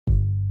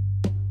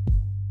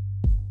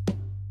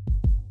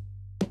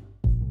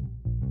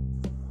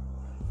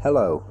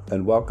Hello,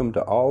 and welcome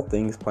to All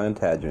Things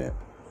Plantagenet.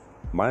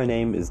 My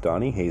name is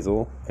Donnie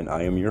Hazel, and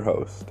I am your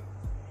host.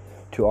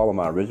 To all of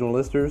my original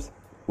listeners,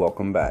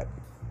 welcome back.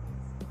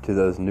 To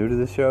those new to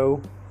the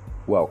show,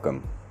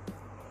 welcome.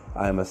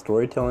 I am a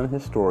storytelling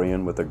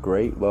historian with a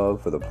great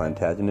love for the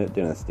Plantagenet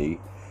dynasty,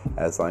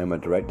 as I am a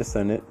direct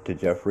descendant to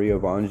Geoffrey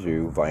of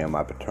Anjou via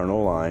my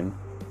paternal line,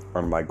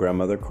 on my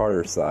grandmother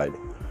Carter's side.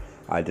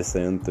 I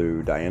descend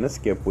through Diana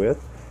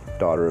Skipwith,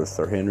 daughter of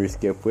Sir Henry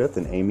Skipwith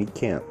and Amy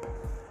Kemp.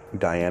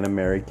 Diana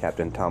married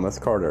Captain Thomas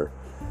Carter.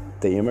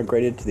 They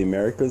immigrated to the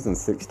Americas in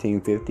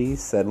 1650,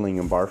 settling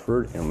in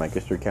Barford in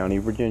Lancaster County,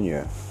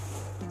 Virginia.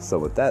 So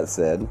with that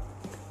said,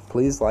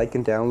 please like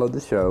and download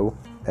the show,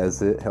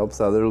 as it helps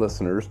other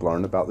listeners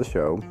learn about the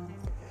show.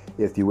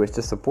 If you wish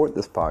to support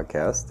this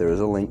podcast, there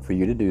is a link for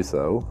you to do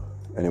so,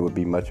 and it would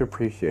be much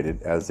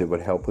appreciated, as it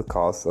would help with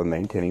costs of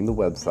maintaining the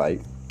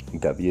website,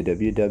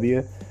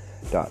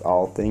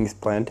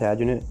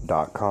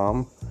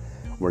 www.allthingsplantagenet.com,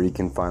 where you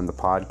can find the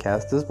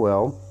podcast as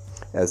well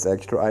as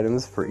extra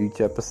items for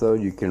each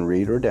episode you can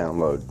read or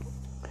download.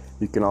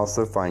 You can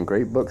also find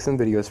great books and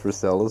videos for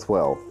sale as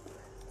well.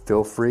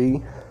 Feel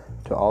free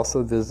to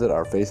also visit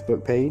our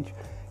Facebook page.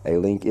 A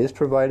link is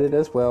provided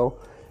as well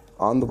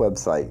on the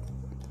website.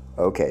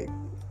 Okay,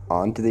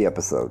 on to the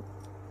episode.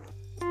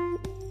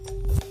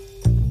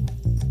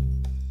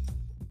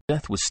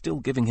 Death was still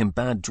giving him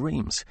bad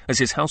dreams, as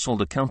his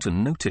household accountant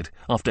noted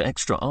after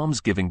extra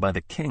almsgiving by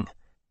the king.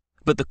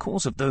 But the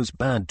cause of those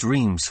bad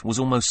dreams was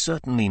almost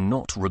certainly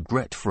not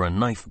regret for a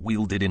knife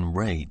wielded in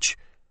rage.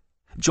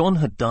 John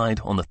had died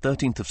on the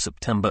 13th of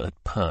September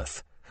at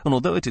Perth, and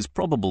although it is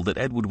probable that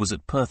Edward was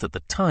at Perth at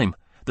the time,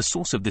 the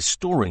source of this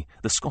story,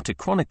 the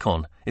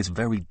Scotichronicon, is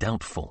very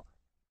doubtful.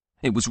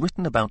 It was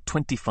written about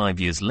 25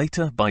 years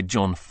later by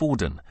John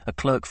Forden, a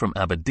clerk from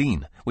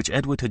Aberdeen, which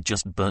Edward had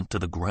just burnt to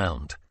the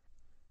ground.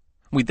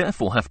 We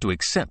therefore have to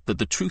accept that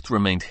the truth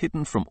remained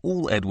hidden from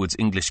all Edward's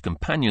English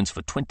companions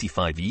for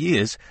 25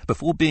 years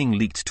before being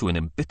leaked to an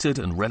embittered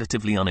and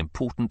relatively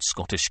unimportant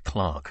Scottish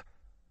clerk.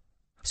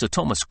 Sir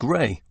Thomas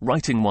Grey,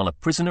 writing while a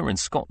prisoner in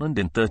Scotland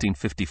in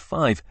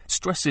 1355,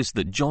 stresses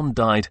that John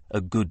died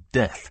a good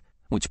death,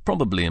 which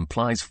probably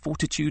implies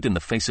fortitude in the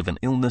face of an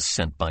illness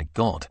sent by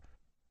God.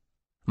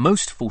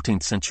 Most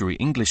 14th century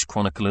English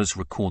chroniclers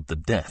record the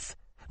death.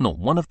 Not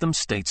one of them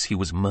states he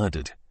was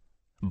murdered.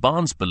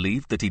 Barnes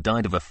believed that he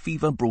died of a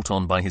fever brought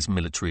on by his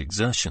military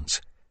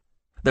exertions.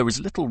 There is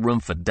little room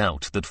for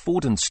doubt that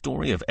Forden's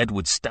story of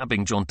Edward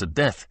stabbing John to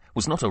death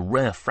was not a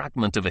rare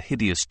fragment of a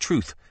hideous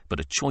truth, but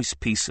a choice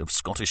piece of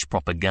Scottish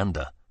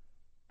propaganda.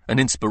 An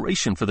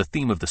inspiration for the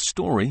theme of the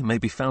story may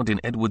be found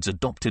in Edward's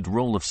adopted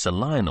role of Sir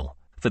Lionel.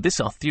 For this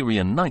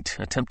Arthurian knight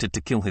attempted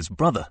to kill his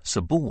brother,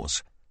 Sir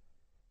Bors.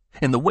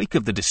 In the wake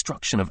of the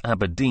destruction of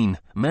Aberdeen,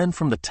 men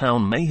from the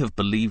town may have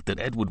believed that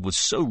Edward was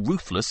so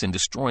ruthless in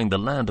destroying the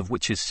land of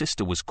which his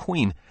sister was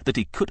queen that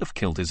he could have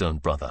killed his own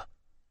brother.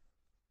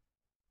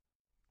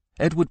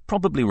 Edward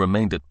probably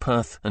remained at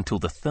Perth until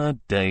the third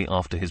day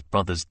after his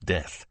brother's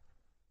death.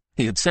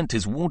 He had sent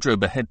his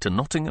wardrobe ahead to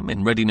Nottingham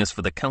in readiness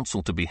for the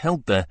council to be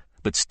held there,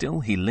 but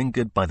still he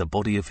lingered by the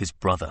body of his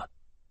brother.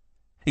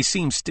 He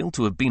seems still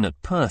to have been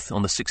at Perth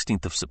on the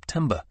 16th of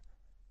September.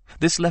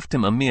 This left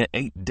him a mere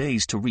 8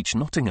 days to reach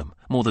Nottingham,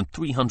 more than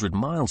 300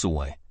 miles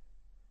away.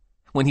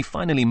 When he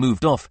finally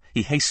moved off,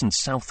 he hastened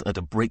south at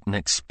a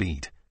breakneck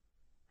speed.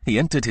 He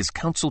entered his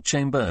council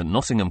chamber at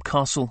Nottingham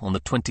Castle on the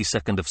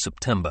 22nd of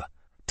September,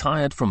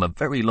 tired from a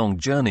very long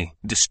journey,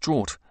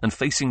 distraught, and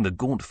facing the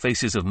gaunt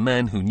faces of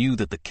men who knew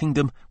that the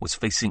kingdom was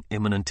facing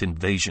imminent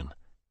invasion.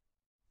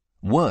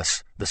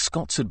 Worse, the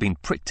Scots had been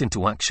pricked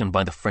into action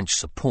by the French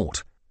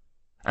support.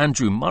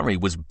 Andrew Murray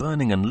was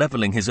burning and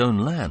levelling his own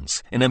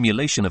lands in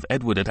emulation of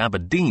Edward at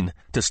Aberdeen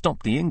to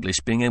stop the English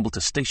being able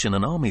to station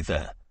an army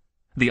there.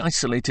 The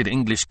isolated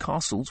English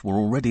castles were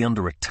already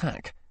under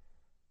attack.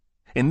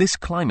 In this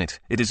climate,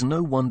 it is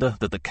no wonder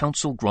that the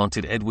council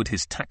granted Edward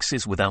his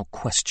taxes without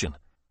question.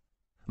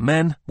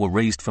 Men were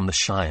raised from the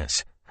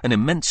shires, an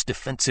immense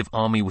defensive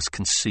army was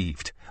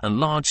conceived, and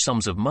large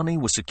sums of money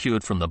were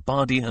secured from the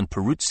Bardi and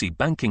Peruzzi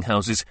banking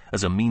houses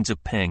as a means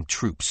of paying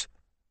troops.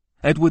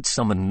 Edward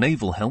summoned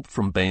naval help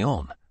from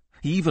Bayonne.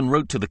 He even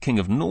wrote to the King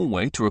of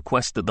Norway to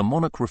request that the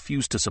monarch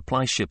refuse to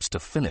supply ships to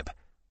Philip.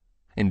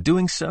 In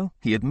doing so,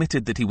 he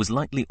admitted that he was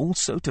likely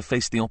also to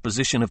face the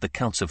opposition of the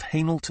Counts of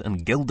Hainault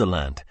and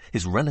Gelderland,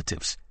 his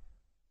relatives.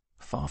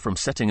 Far from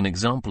setting an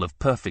example of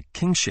perfect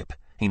kingship,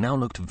 he now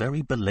looked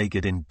very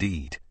beleaguered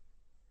indeed.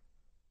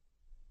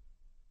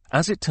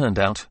 As it turned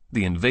out,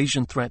 the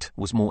invasion threat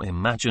was more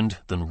imagined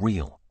than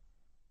real.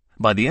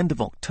 By the end of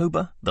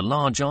October, the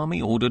large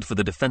army ordered for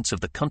the defense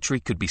of the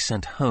country could be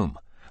sent home,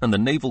 and the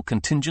naval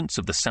contingents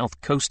of the south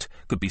coast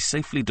could be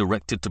safely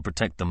directed to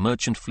protect the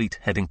merchant fleet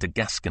heading to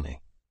Gascony.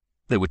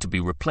 They were to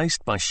be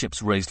replaced by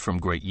ships raised from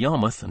Great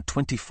Yarmouth and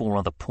 24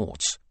 other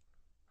ports.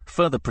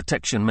 Further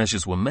protection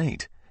measures were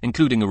made,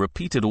 including a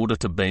repeated order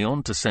to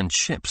Bayonne to send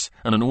ships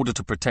and an order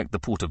to protect the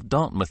port of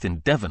Dartmouth in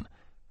Devon,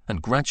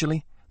 and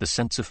gradually the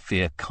sense of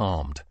fear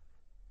calmed.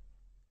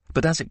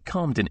 But as it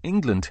calmed in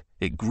England,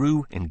 it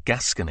grew in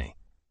Gascony.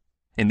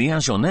 In the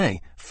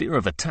Argonnais, fear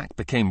of attack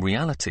became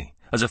reality,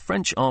 as a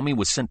French army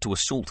was sent to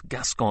assault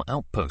Gascon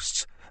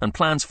outposts, and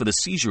plans for the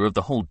seizure of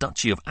the whole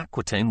Duchy of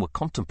Aquitaine were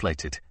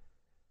contemplated.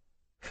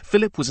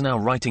 Philip was now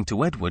writing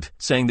to Edward,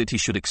 saying that he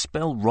should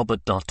expel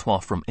Robert d'Artois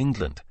from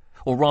England,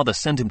 or rather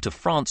send him to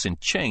France in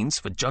chains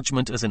for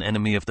judgment as an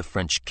enemy of the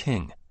French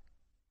king.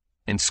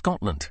 In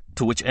Scotland,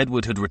 to which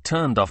Edward had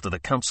returned after the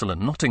council at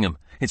Nottingham,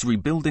 his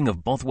rebuilding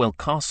of Bothwell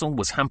Castle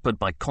was hampered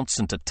by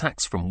constant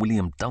attacks from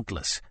William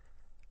Douglas.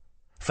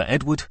 For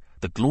Edward,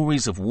 the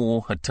glories of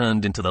war had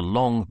turned into the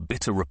long,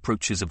 bitter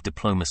reproaches of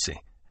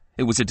diplomacy.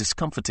 It was a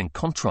discomforting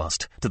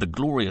contrast to the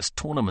glorious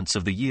tournaments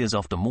of the years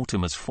after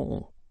Mortimer's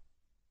fall.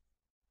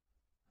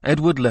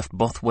 Edward left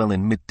Bothwell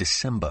in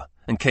mid-December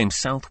and came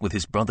south with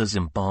his brother's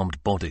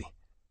embalmed body.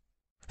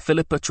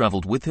 Philippa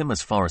travelled with him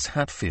as far as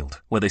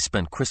Hatfield, where they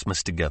spent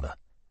Christmas together.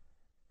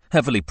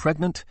 Heavily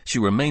pregnant, she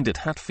remained at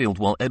Hatfield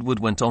while Edward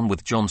went on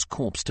with John's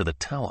corpse to the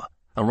Tower,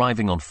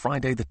 arriving on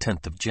Friday the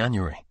 10th of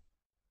January.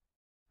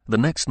 The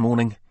next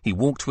morning, he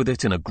walked with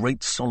it in a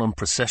great solemn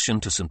procession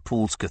to St.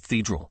 Paul's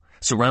Cathedral,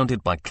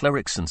 surrounded by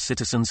clerics and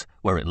citizens,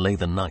 where it lay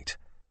the night.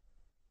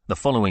 The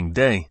following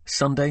day,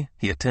 Sunday,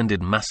 he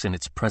attended Mass in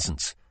its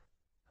presence.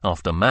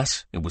 After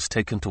Mass, it was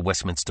taken to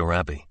Westminster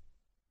Abbey.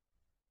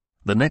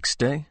 The next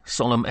day,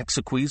 solemn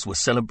exequies were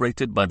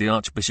celebrated by the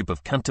Archbishop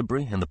of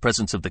Canterbury in the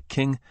presence of the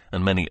king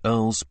and many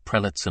earls,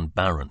 prelates and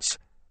barons.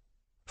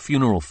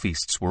 Funeral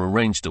feasts were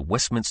arranged at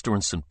Westminster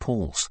and St.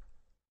 Paul's.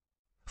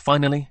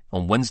 Finally,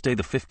 on Wednesday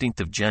the 15th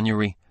of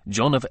January,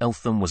 John of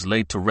Eltham was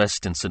laid to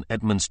rest in St.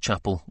 Edmund's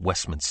Chapel,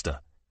 Westminster.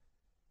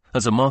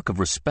 As a mark of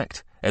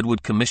respect,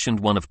 Edward commissioned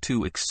one of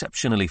two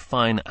exceptionally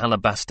fine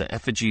alabaster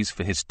effigies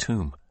for his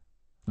tomb.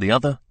 The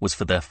other was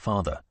for their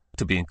father,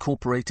 to be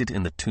incorporated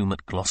in the tomb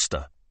at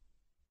Gloucester.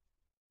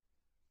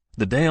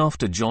 The day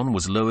after John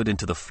was lowered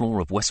into the floor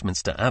of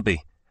Westminster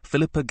Abbey,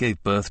 Philippa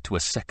gave birth to a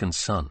second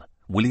son,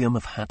 William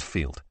of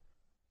Hatfield.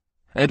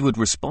 Edward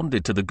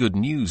responded to the good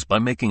news by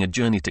making a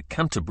journey to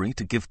Canterbury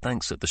to give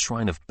thanks at the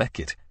shrine of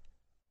Becket.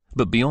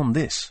 But beyond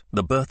this,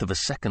 the birth of a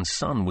second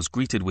son was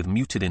greeted with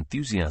muted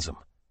enthusiasm.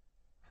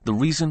 The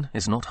reason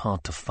is not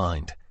hard to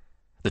find.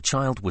 The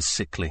child was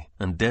sickly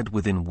and dead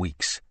within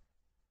weeks.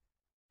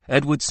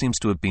 Edward seems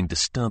to have been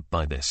disturbed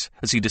by this,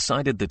 as he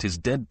decided that his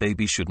dead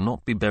baby should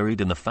not be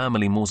buried in the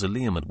family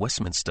mausoleum at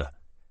Westminster.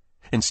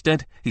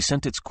 Instead, he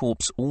sent its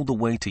corpse all the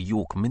way to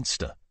York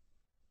Minster.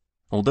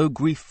 Although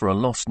grief for a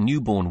lost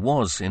newborn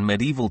was, in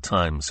medieval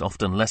times,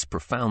 often less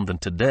profound than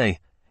today,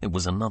 it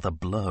was another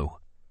blow.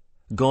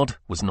 God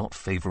was not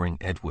favouring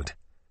Edward.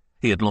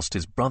 He had lost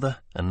his brother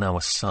and now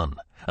a son,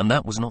 and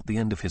that was not the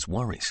end of his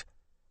worries.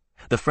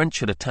 The French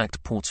had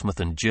attacked Portsmouth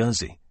and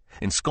Jersey.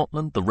 In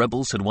Scotland, the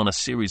rebels had won a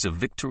series of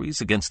victories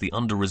against the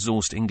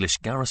under-resourced English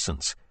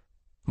garrisons.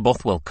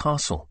 Bothwell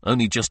Castle,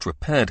 only just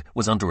repaired,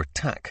 was under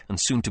attack and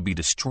soon to be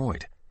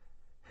destroyed.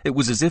 It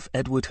was as if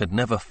Edward had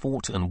never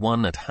fought and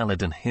won at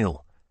Halidon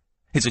Hill.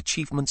 His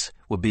achievements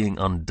were being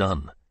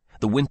undone.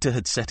 The winter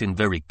had set in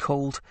very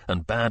cold,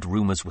 and bad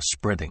rumours were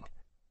spreading.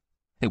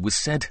 It was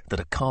said that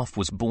a calf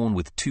was born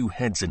with 2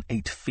 heads and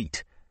 8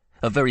 feet.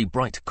 A very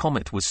bright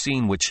comet was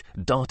seen which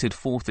darted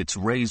forth its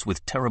rays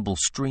with terrible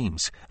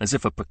streams, as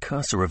if a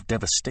precursor of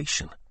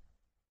devastation.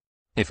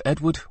 If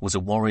Edward was a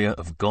warrior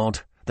of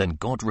God, then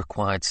God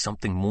required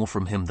something more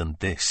from him than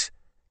this.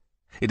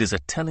 It is a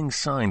telling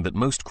sign that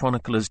most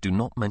chroniclers do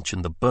not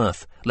mention the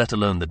birth, let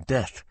alone the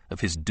death, of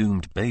his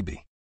doomed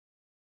baby.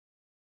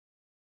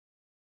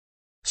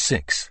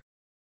 6.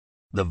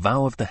 The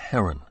Vow of the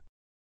Heron.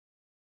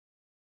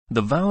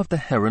 The Vow of the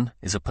Heron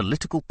is a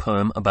political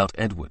poem about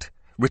Edward,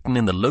 written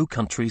in the Low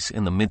Countries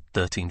in the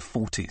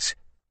mid-1340s.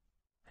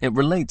 It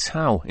relates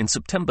how, in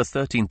September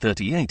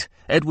 1338,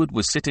 Edward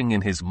was sitting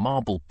in his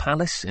marble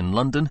palace in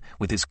London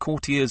with his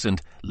courtiers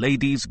and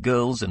ladies,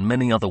 girls, and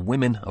many other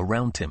women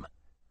around him.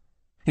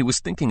 He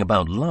was thinking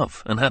about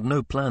love and had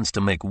no plans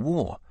to make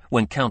war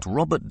when Count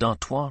Robert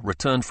d'Artois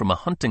returned from a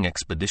hunting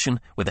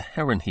expedition with a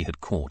heron he had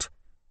caught.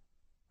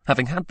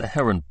 Having had the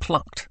heron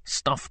plucked,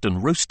 stuffed,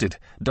 and roasted,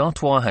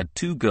 d'Artois had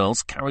 2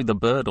 girls carry the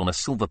bird on a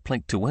silver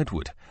plate to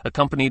Edward,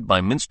 accompanied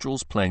by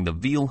minstrels playing the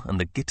viol and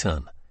the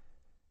gittern.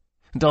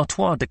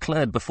 D'Artois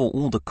declared before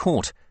all the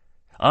court,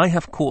 "I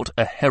have caught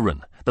a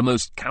heron, the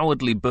most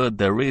cowardly bird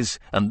there is,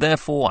 and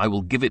therefore I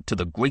will give it to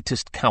the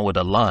greatest coward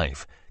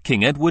alive,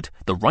 King Edward,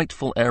 the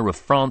rightful heir of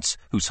France,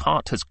 whose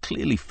heart has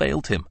clearly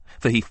failed him,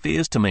 for he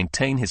fears to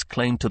maintain his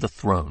claim to the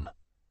throne."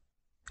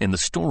 In the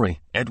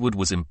story, Edward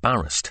was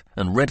embarrassed,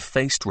 and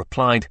red-faced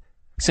replied,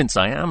 "Since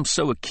I am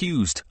so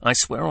accused, I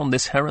swear on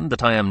this heron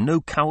that I am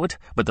no coward,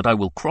 but that I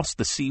will cross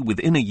the sea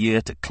within a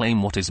year to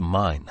claim what is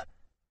mine."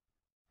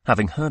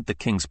 Having heard the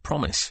king's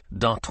promise,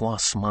 d'Artois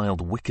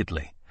smiled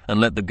wickedly, and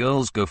let the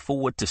girls go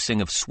forward to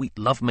sing of sweet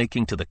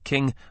love-making to the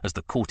king as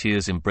the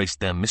courtiers embraced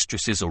their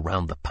mistresses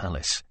around the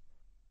palace.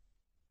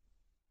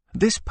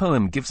 This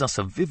poem gives us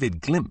a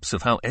vivid glimpse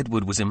of how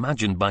Edward was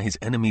imagined by his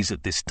enemies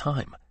at this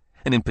time,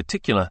 and in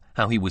particular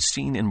how he was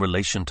seen in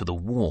relation to the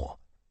war.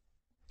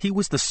 He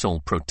was the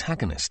sole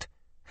protagonist.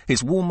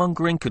 His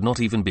warmongering could not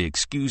even be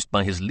excused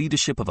by his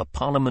leadership of a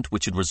parliament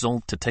which had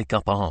resolved to take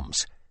up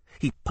arms.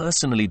 He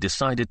personally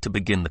decided to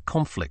begin the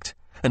conflict,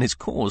 and his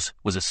cause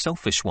was a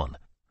selfish one,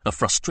 a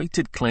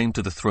frustrated claim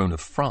to the throne of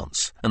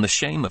France and the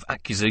shame of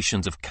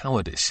accusations of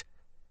cowardice.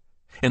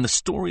 In the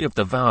story of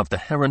the Vow of the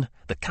Heron,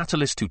 the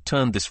catalyst who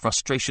turned this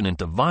frustration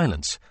into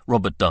violence,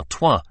 Robert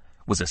d'Artois,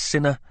 was a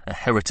sinner, a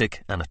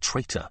heretic, and a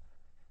traitor.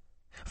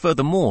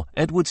 Furthermore,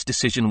 Edward's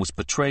decision was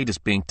portrayed as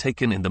being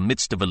taken in the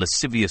midst of a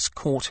lascivious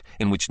court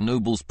in which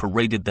nobles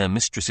paraded their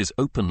mistresses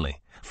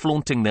openly,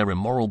 flaunting their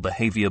immoral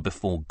behavior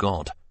before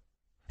God.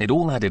 It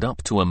all added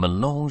up to a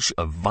melange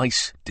of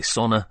vice,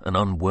 dishonor, and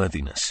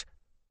unworthiness.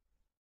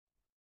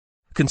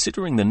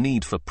 Considering the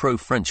need for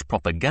pro-French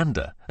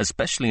propaganda,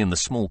 especially in the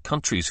small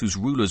countries whose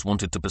rulers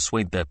wanted to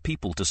persuade their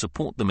people to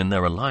support them in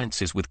their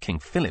alliances with King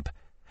Philip,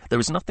 there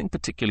is nothing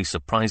particularly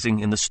surprising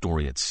in the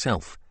story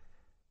itself.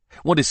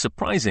 What is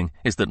surprising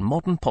is that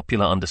modern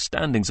popular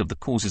understandings of the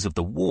causes of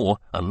the war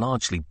are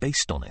largely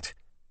based on it.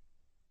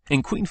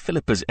 In Queen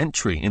Philippa's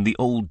entry in the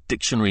Old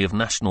Dictionary of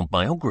National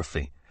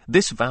Biography,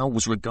 this vow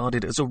was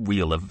regarded as a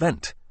real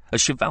event, a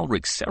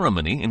chivalric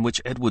ceremony in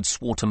which Edward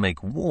swore to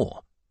make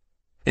war.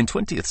 In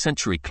 20th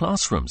century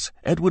classrooms,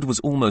 Edward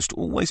was almost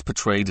always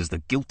portrayed as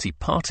the guilty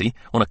party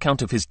on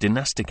account of his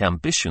dynastic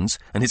ambitions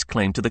and his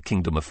claim to the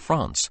Kingdom of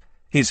France,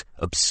 his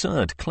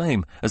absurd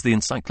claim, as the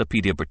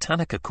Encyclopaedia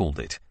Britannica called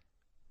it.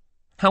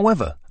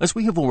 However, as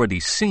we have already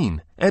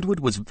seen,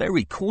 Edward was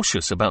very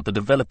cautious about the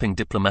developing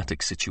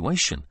diplomatic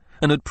situation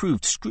and had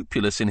proved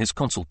scrupulous in his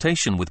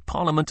consultation with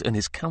Parliament and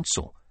his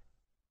council.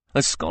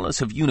 As scholars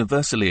have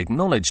universally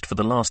acknowledged for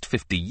the last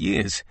 50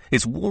 years,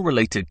 his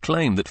war-related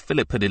claim that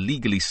Philip had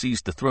illegally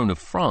seized the throne of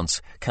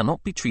France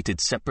cannot be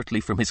treated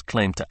separately from his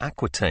claim to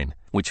Aquitaine,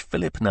 which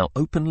Philip now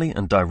openly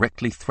and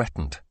directly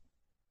threatened.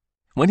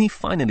 When he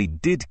finally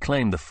did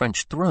claim the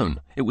French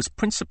throne, it was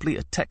principally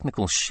a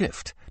technical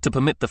shift to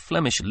permit the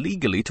Flemish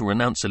legally to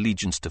renounce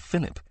allegiance to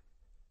Philip.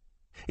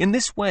 In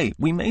this way,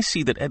 we may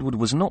see that Edward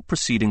was not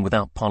proceeding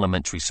without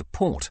parliamentary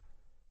support.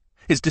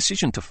 His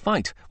decision to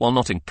fight, while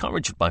not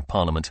encouraged by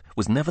Parliament,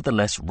 was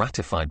nevertheless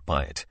ratified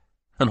by it,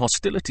 and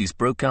hostilities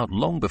broke out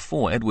long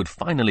before Edward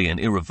finally and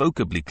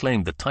irrevocably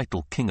claimed the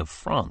title King of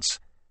France.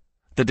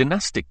 The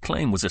dynastic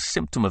claim was a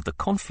symptom of the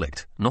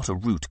conflict, not a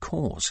root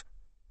cause.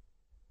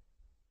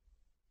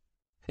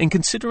 In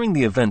considering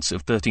the events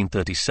of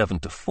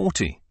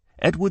 1337-40,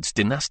 Edward's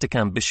dynastic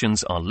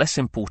ambitions are less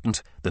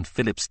important than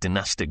Philip's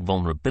dynastic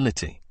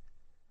vulnerability.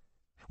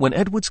 When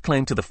Edward's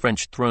claim to the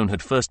French throne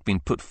had first been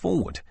put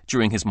forward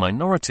during his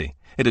minority,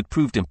 it had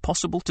proved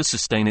impossible to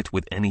sustain it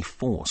with any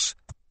force.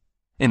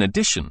 In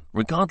addition,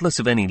 regardless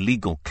of any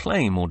legal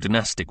claim or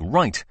dynastic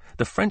right,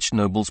 the French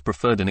nobles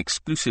preferred an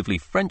exclusively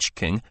French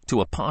king to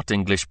a part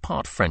English,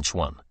 part French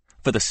one,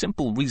 for the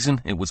simple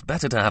reason it was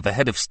better to have a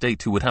head of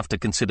state who would have to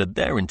consider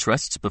their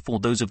interests before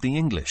those of the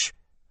English.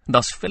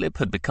 Thus Philip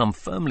had become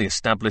firmly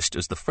established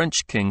as the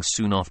French king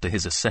soon after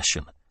his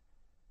accession.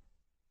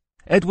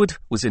 Edward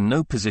was in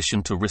no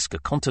position to risk a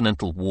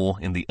continental war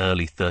in the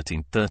early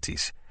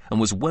 1330s, and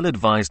was well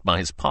advised by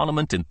his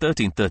parliament in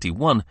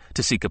 1331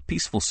 to seek a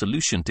peaceful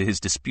solution to his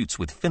disputes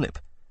with Philip.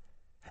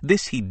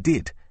 This he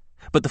did,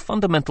 but the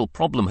fundamental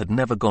problem had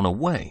never gone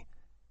away.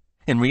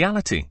 In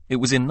reality, it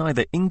was in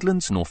neither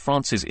England's nor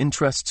France's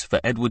interests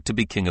for Edward to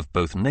be king of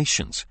both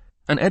nations,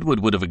 and Edward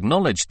would have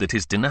acknowledged that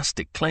his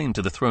dynastic claim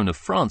to the throne of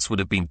France would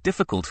have been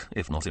difficult,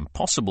 if not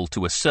impossible,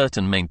 to assert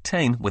and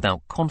maintain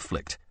without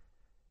conflict.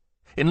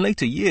 In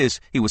later years,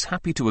 he was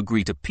happy to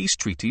agree to peace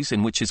treaties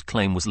in which his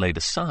claim was laid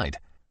aside.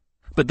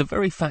 But the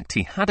very fact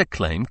he had a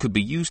claim could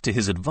be used to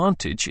his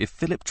advantage if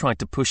Philip tried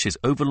to push his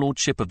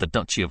overlordship of the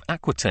Duchy of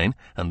Aquitaine,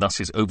 and thus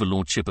his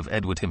overlordship of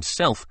Edward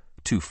himself,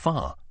 too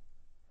far.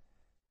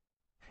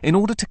 In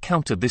order to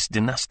counter this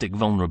dynastic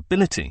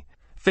vulnerability,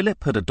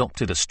 Philip had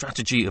adopted a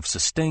strategy of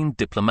sustained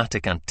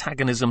diplomatic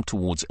antagonism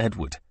towards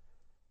Edward.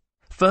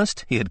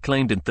 First, he had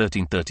claimed in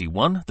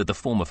 1331 that the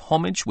form of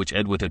homage which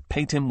Edward had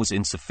paid him was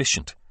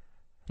insufficient.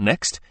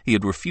 Next, he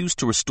had refused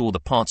to restore the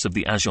parts of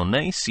the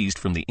Agenais seized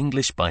from the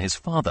English by his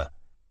father.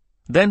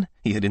 Then,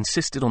 he had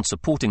insisted on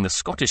supporting the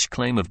Scottish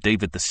claim of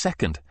David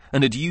II,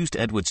 and had used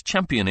Edward's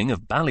championing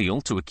of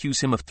Balliol to accuse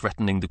him of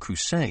threatening the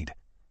crusade.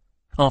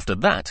 After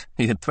that,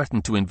 he had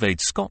threatened to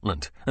invade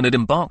Scotland, and had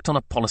embarked on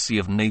a policy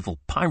of naval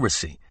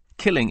piracy,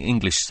 killing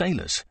English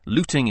sailors,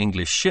 looting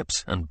English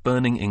ships, and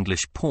burning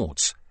English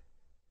ports.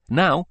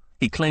 Now,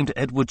 he claimed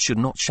Edward should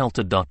not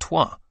shelter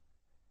d'Artois.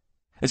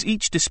 As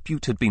each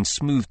dispute had been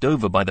smoothed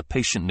over by the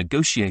patient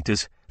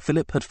negotiators,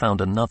 Philip had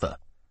found another.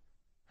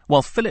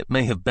 While Philip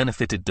may have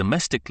benefited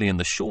domestically in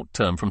the short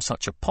term from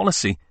such a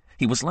policy,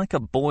 he was like a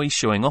boy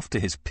showing off to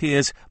his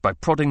peers by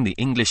prodding the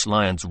English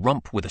lion's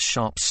rump with a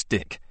sharp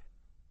stick.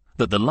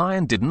 That the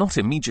lion did not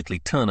immediately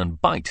turn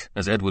and bite,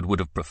 as Edward would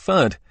have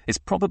preferred, is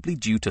probably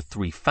due to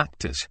three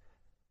factors.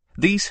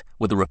 These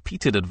were the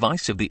repeated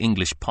advice of the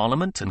English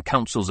Parliament and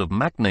councils of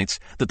magnates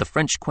that the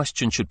French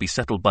question should be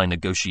settled by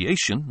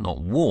negotiation,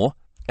 not war,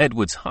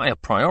 Edward's higher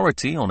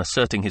priority on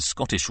asserting his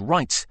Scottish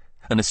rights,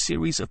 and a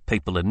series of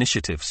papal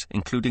initiatives,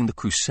 including the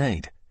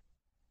Crusade.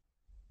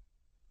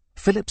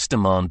 Philip's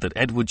demand that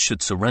Edward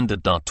should surrender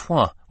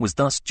d'Artois was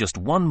thus just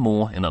one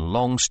more in a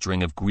long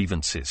string of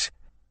grievances.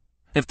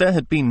 If there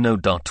had been no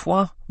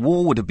d'Artois,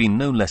 war would have been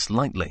no less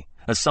likely,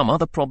 as some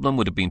other problem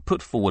would have been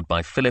put forward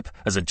by Philip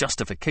as a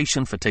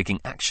justification for taking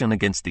action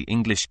against the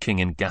English king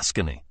in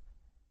Gascony.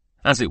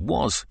 As it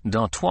was,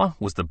 d'Artois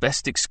was the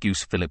best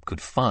excuse Philip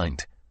could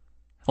find.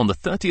 On the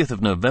 30th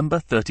of November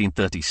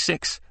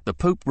 1336, the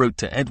Pope wrote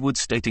to Edward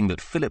stating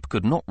that Philip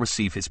could not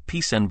receive his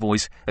peace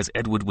envoys as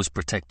Edward was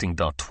protecting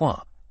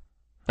d'Artois.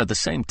 At the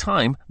same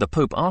time, the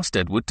Pope asked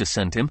Edward to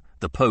send him,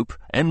 the Pope,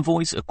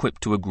 envoys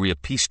equipped to agree a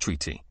peace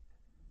treaty.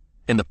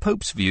 In the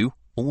Pope's view,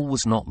 all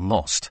was not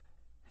lost.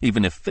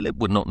 Even if Philip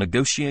would not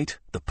negotiate,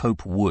 the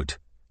Pope would.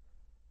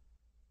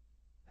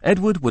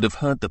 Edward would have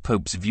heard the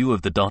Pope's view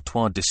of the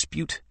d'Artois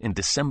dispute in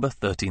December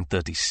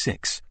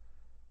 1336.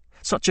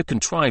 Such a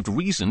contrived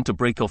reason to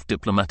break off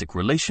diplomatic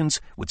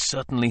relations would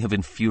certainly have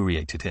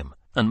infuriated him,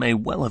 and may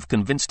well have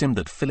convinced him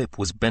that Philip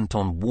was bent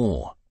on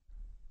war.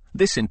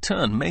 This in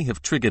turn may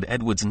have triggered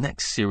Edward's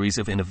next series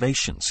of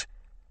innovations.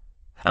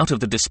 Out of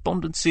the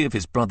despondency of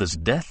his brother's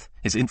death,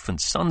 his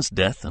infant son's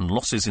death, and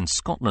losses in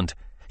Scotland,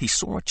 he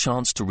saw a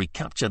chance to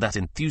recapture that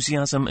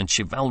enthusiasm and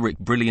chivalric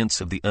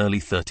brilliance of the early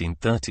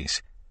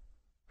 1330s.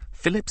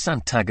 Philip's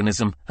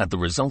antagonism had the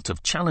result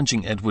of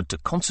challenging Edward to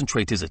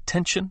concentrate his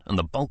attention and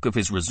the bulk of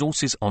his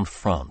resources on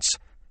France.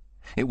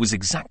 It was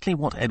exactly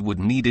what Edward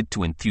needed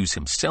to enthuse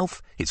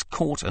himself, his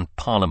court and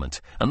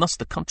parliament, and thus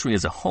the country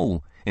as a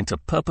whole, into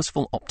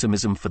purposeful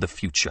optimism for the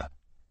future.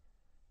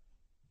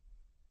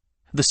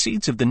 The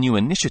seeds of the new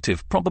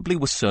initiative probably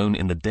were sown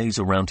in the days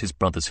around his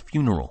brother's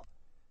funeral.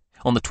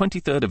 On the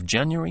 23rd of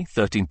January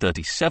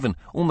 1337,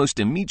 almost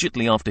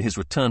immediately after his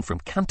return from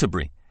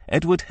Canterbury,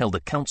 Edward held a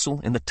council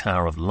in the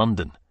Tower of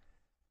London.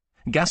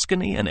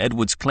 Gascony and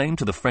Edward's claim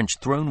to the French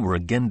throne were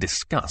again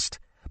discussed,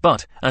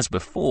 but, as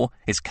before,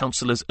 his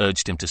councillors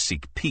urged him to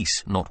seek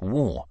peace, not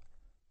war.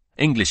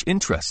 English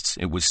interests,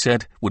 it was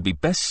said, would be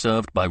best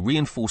served by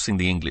reinforcing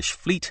the English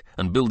fleet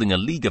and building a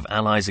league of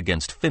allies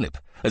against Philip,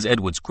 as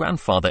Edward's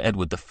grandfather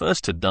Edward I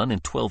had done in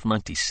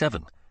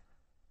 1297.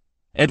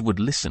 Edward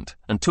listened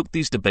and took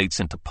these debates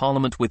into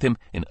Parliament with him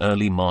in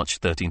early March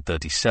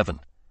 1337.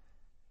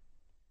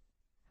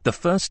 The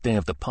first day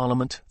of the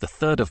Parliament, the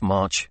 3rd of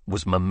March,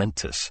 was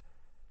momentous.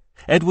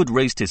 Edward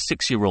raised his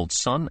 6-year-old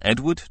son,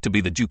 Edward, to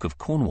be the Duke of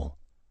Cornwall.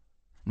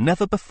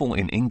 Never before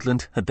in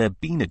England had there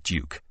been a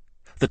duke.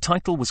 The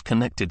title was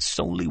connected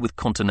solely with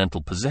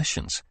continental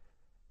possessions.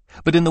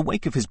 But in the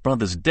wake of his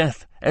brother's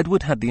death,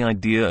 Edward had the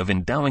idea of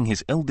endowing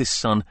his eldest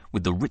son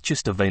with the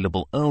richest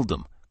available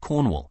earldom,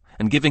 Cornwall,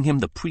 and giving him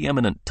the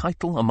preeminent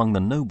title among the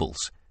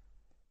nobles.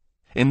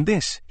 In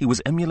this, he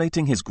was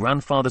emulating his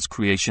grandfather's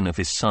creation of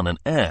his son and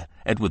heir,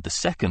 Edward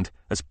II,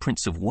 as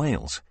Prince of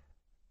Wales.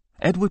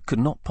 Edward could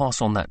not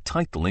pass on that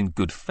title in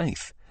good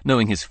faith,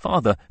 knowing his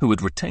father, who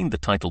had retained the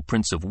title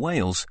Prince of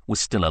Wales, was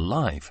still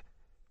alive.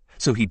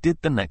 So he did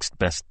the next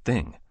best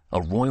thing,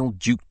 a royal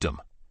dukedom.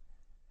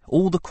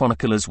 All the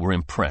chroniclers were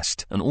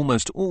impressed, and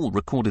almost all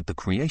recorded the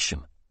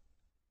creation.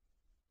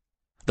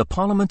 The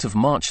Parliament of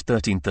March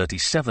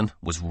 1337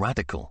 was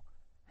radical.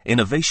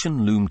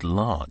 Innovation loomed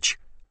large.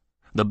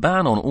 The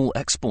ban on all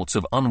exports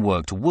of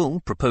unworked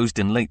wool, proposed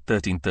in late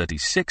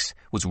 1336,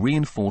 was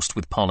reinforced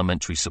with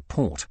parliamentary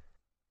support.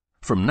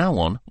 From now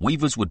on,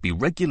 weavers would be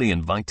regularly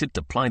invited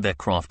to ply their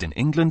craft in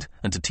England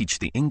and to teach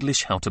the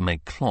English how to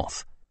make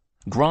cloth.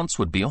 Grants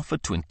would be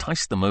offered to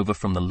entice them over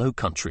from the Low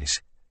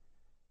Countries.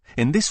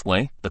 In this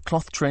way, the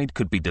cloth trade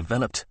could be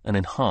developed and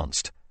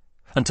enhanced.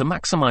 And to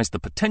maximize the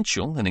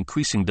potential and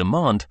increasing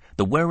demand,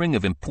 the wearing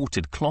of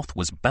imported cloth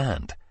was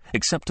banned,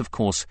 except, of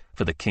course,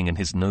 for the king and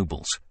his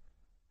nobles.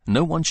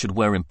 No one should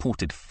wear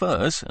imported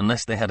furs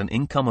unless they had an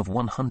income of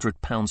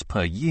 £100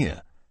 per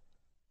year.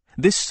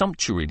 This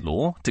sumptuary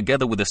law,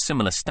 together with a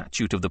similar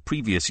statute of the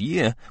previous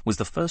year, was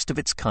the first of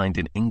its kind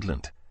in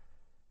England.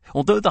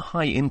 Although the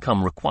high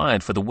income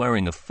required for the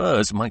wearing of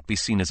furs might be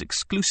seen as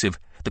exclusive,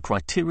 the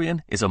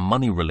criterion is a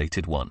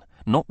money-related one,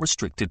 not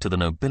restricted to the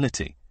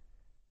nobility.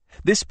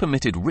 This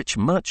permitted rich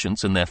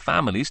merchants and their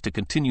families to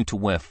continue to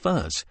wear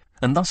furs,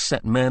 and thus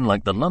set men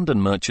like the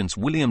London merchants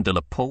William de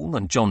la Pole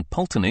and John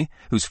Pulteney,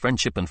 whose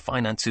friendship and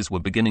finances were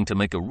beginning to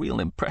make a real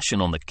impression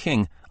on the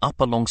king,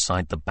 up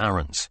alongside the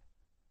barons.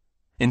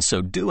 In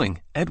so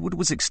doing, Edward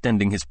was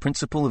extending his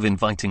principle of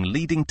inviting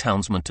leading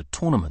townsmen to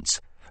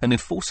tournaments, and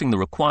enforcing the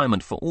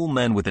requirement for all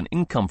men with an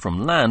income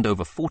from land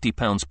over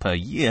 £40 per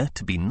year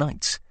to be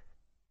knights.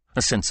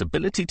 A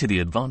sensibility to the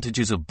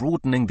advantages of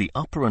broadening the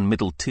upper and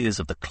middle tiers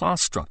of the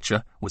class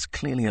structure was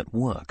clearly at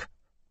work.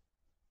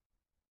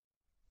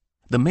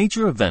 The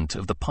major event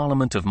of the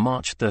Parliament of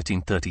March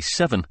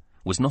 1337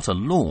 was not a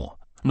law,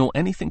 nor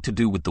anything to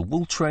do with the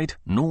wool trade,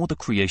 nor the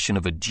creation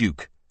of a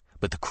duke,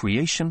 but the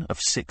creation of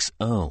 6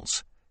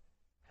 earls.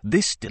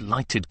 This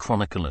delighted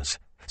chroniclers,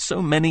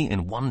 so many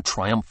in one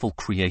triumphal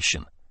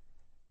creation.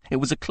 It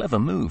was a clever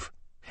move.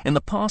 In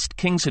the past,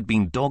 kings had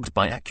been dogged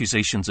by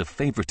accusations of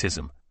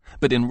favoritism,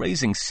 But in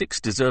raising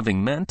 6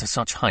 deserving men to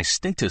such high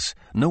status,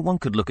 no one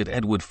could look at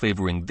Edward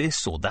favouring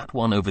this or that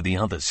one over the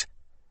others.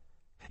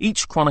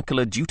 Each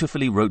chronicler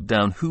dutifully wrote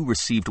down who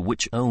received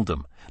which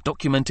earldom,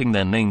 documenting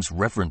their names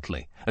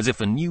reverently, as if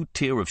a new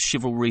tier of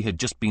chivalry had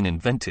just been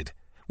invented,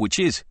 which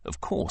is,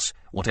 of course,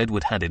 what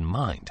Edward had in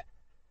mind.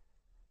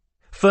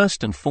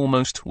 First and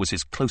foremost was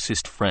his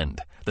closest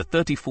friend, the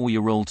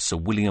 34-year-old Sir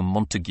William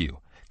Montague,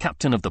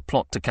 captain of the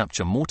plot to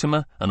capture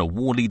Mortimer and a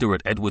war leader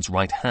at Edward's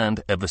right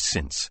hand ever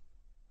since.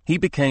 He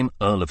became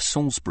Earl of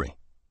Salisbury.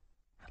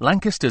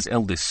 Lancaster's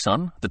eldest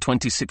son, the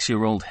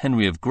 26-year-old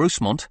Henry of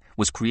Grosmont,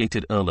 was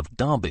created Earl of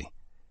Derby.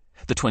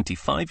 The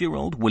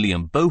 25-year-old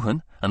William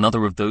Bohun,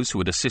 another of those who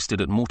had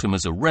assisted at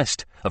Mortimer's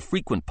arrest, a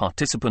frequent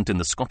participant in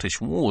the Scottish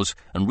wars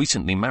and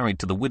recently married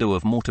to the widow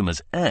of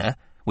Mortimer's heir,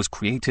 was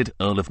created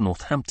Earl of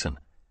Northampton.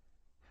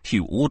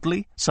 Hugh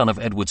Audley, son of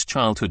Edward's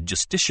childhood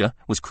justiciar,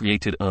 was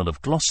created Earl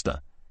of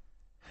Gloucester.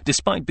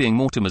 Despite being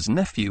Mortimer's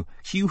nephew,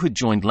 Hugh had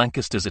joined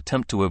Lancaster's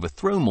attempt to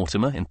overthrow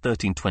Mortimer in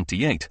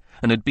 1328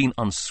 and had been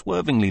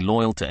unswervingly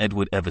loyal to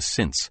Edward ever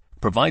since,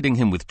 providing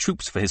him with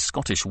troops for his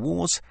Scottish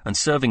wars and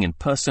serving in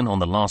person on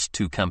the last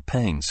 2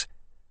 campaigns.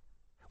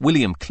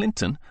 William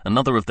Clinton,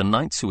 another of the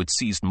knights who had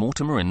seized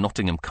Mortimer in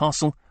Nottingham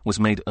Castle,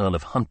 was made Earl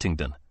of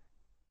Huntingdon.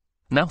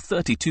 Now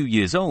 32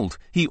 years old,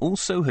 he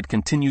also had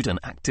continued an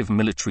active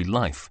military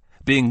life,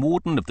 being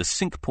warden of the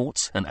Cinque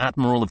Ports and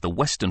admiral of the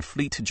Western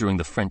Fleet during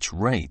the French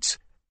raids.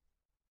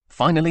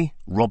 Finally,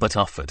 Robert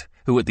Ufford,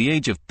 who at the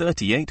age of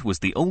 38 was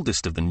the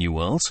oldest of the new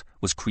earls,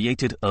 was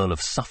created Earl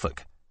of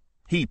Suffolk.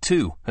 He,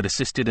 too, had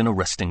assisted in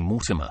arresting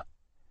Mortimer.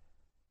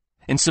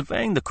 In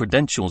surveying the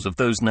credentials of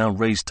those now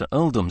raised to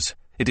earldoms,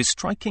 it is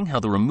striking how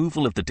the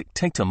removal of the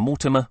dictator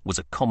Mortimer was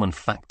a common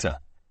factor.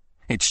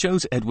 It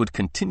shows Edward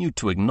continued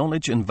to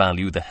acknowledge and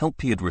value the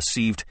help he had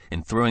received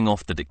in throwing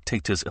off the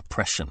dictator's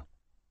oppression.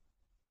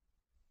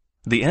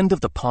 The end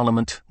of the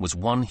Parliament was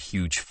one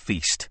huge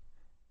feast.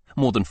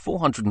 More than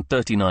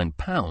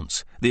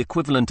 £439, the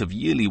equivalent of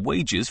yearly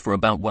wages for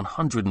about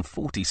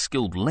 140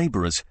 skilled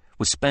labourers,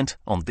 was spent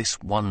on this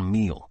one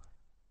meal.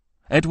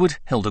 Edward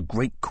held a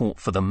great court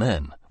for the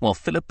men, while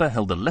Philippa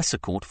held a lesser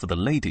court for the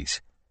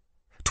ladies.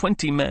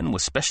 20 men were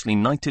specially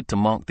knighted to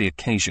mark the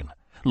occasion.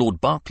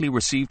 Lord Berkeley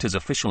received his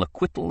official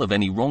acquittal of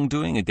any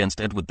wrongdoing against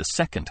Edward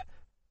II.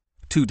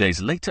 2 days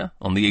later,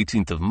 on the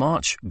 18th of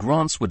March,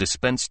 grants were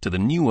dispensed to the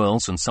new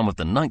earls and some of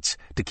the knights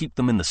to keep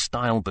them in the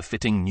style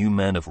befitting new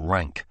men of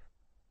rank.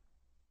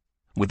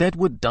 With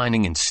Edward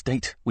dining in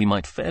state, we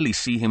might fairly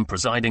see him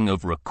presiding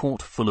over a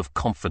court full of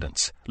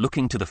confidence,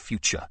 looking to the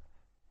future.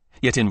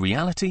 Yet in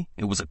reality,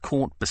 it was a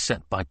court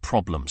beset by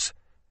problems.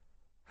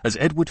 As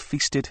Edward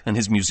feasted and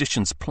his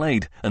musicians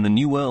played and the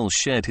new earls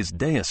shared his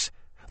dais,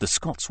 the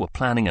Scots were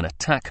planning an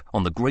attack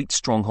on the great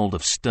stronghold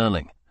of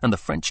Stirling, and the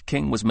French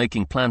king was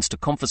making plans to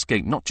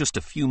confiscate not just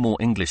a few more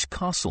English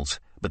castles,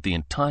 but the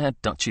entire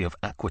Duchy of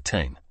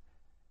Aquitaine.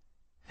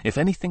 If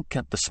anything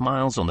kept the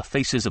smiles on the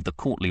faces of the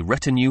courtly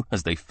retinue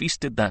as they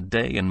feasted that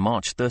day in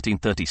March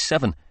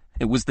 1337,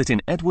 it was that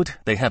in Edward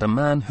they had a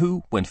man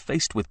who, when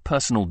faced with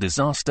personal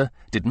disaster,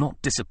 did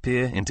not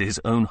disappear into his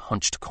own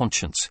hunched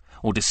conscience,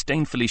 or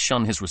disdainfully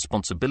shun his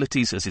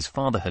responsibilities as his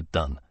father had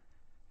done.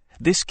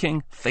 This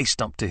king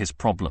faced up to his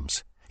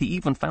problems. He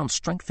even found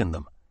strength in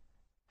them.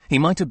 He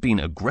might have been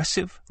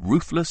aggressive,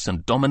 ruthless,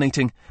 and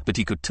dominating, but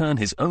he could turn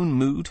his own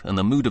mood and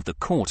the mood of the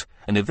court,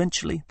 and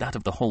eventually that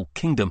of the whole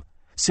kingdom,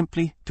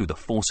 simply through the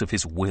force of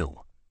his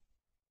will.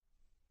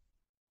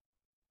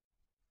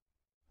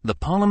 The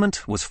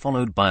Parliament was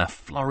followed by a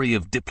flurry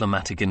of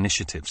diplomatic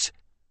initiatives.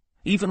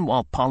 Even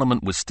while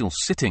Parliament was still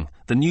sitting,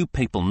 the new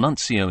papal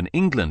nuncio in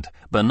England,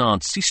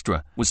 Bernard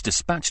Sistre, was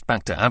dispatched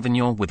back to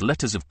Avignon with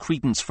letters of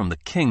credence from the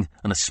king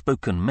and a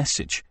spoken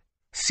message.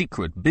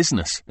 Secret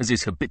business, as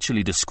is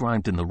habitually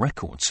described in the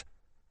records.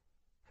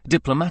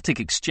 Diplomatic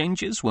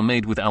exchanges were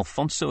made with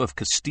Alfonso of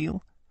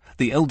Castile,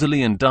 the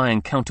elderly and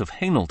dying Count of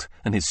Hainault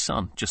and his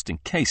son, just in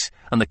case,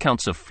 and the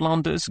Counts of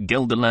Flanders,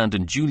 Gelderland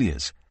and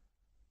Juliers.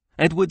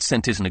 Edward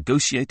sent his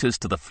negotiators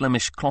to the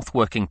Flemish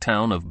cloth-working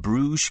town of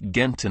Bruges,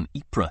 Ghent and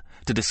Ypres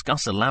to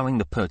discuss allowing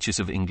the purchase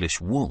of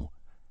English wool.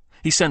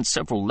 He sent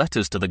several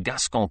letters to the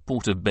Gascon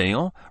port of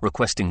Bayonne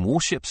requesting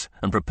warships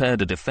and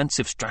prepared a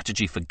defensive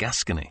strategy for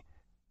Gascony.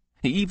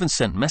 He even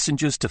sent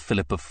messengers to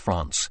Philip of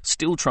France,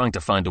 still trying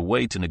to find a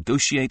way to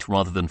negotiate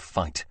rather than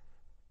fight.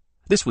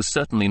 This was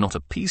certainly not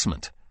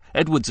appeasement.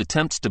 Edward's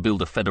attempts to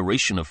build a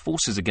federation of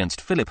forces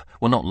against Philip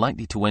were not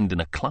likely to end in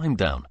a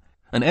climb-down,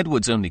 and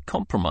Edward's only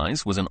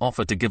compromise was an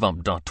offer to give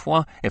up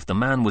D'Artois if the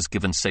man was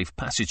given safe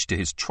passage to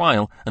his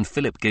trial and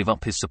Philip gave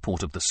up his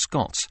support of the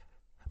Scots.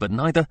 But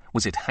neither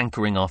was it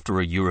hankering after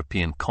a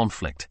European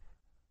conflict.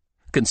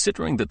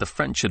 Considering that the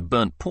French had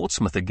burnt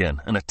Portsmouth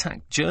again and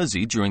attacked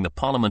Jersey during the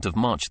Parliament of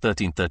March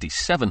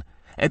 1337,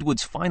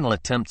 Edward's final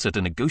attempts at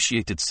a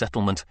negotiated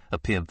settlement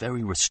appear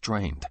very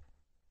restrained.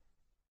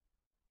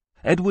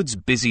 Edward's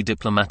busy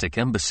diplomatic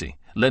embassy,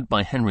 led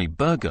by Henry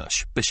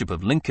Burghersh, Bishop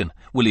of Lincoln,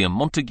 William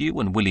Montague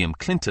and William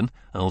Clinton,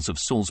 Earls of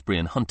Salisbury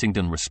and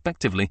Huntingdon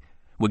respectively,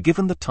 were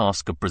given the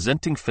task of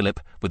presenting Philip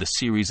with a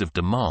series of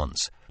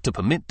demands to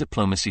permit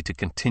diplomacy to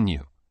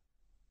continue.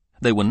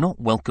 They were not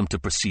welcome to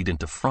proceed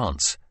into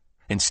France.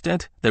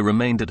 Instead, they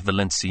remained at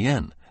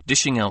Valenciennes,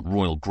 dishing out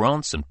royal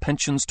grants and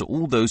pensions to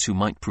all those who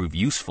might prove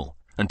useful,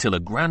 until a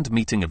grand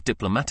meeting of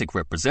diplomatic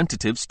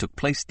representatives took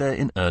place there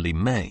in early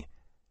May.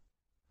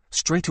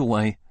 Straight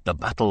away, the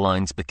battle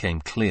lines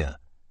became clear.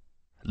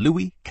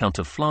 Louis, Count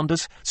of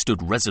Flanders,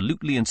 stood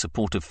resolutely in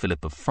support of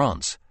Philip of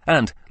France,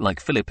 and, like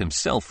Philip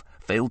himself,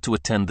 failed to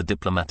attend the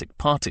diplomatic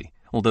party,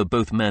 although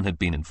both men had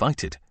been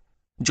invited.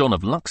 John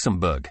of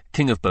Luxembourg,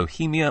 King of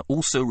Bohemia,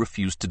 also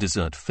refused to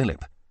desert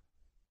Philip.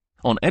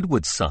 On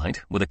Edward's side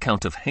were the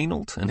Count of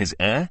Hainault and his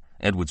heir,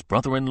 Edward's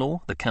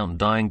brother-in-law, the Count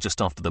dying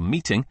just after the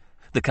meeting,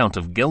 the Count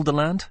of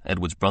Gelderland,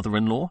 Edward's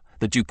brother-in-law,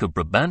 the Duke of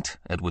Brabant,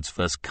 Edward's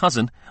first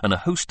cousin, and a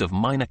host of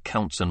minor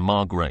counts and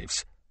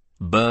margraves: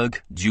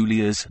 Berg,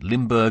 Juliers,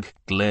 Limburg,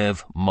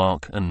 Glaive,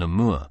 Mark, and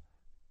Namur.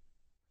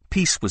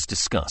 Peace was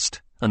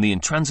discussed, and the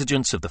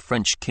intransigence of the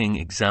French king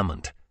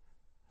examined.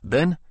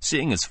 Then,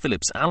 seeing as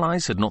Philip's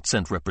allies had not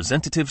sent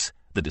representatives,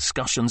 the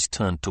discussions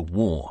turned to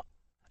war.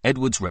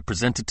 Edward's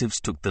representatives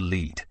took the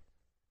lead.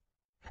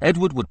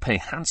 Edward would pay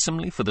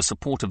handsomely for the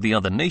support of the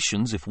other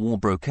nations if war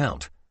broke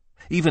out.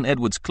 Even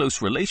Edward's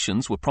close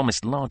relations were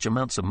promised large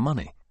amounts of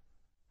money.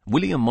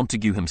 William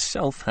Montagu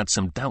himself had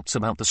some doubts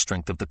about the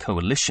strength of the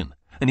coalition,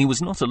 and he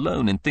was not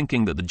alone in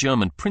thinking that the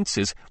German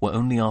princes were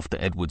only after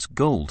Edward's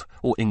gold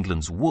or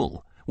England's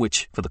wool,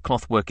 which, for the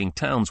cloth-working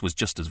towns, was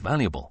just as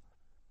valuable.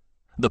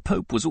 The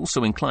Pope was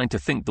also inclined to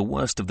think the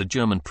worst of the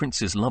German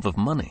princes' love of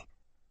money.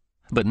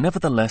 But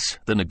nevertheless,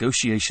 the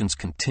negotiations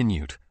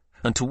continued,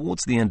 and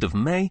towards the end of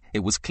May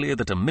it was clear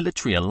that a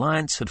military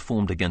alliance had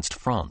formed against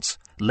France,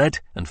 led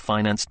and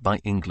financed by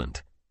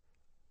England.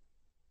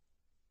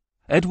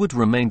 Edward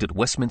remained at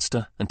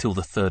Westminster until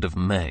the 3rd of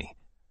May.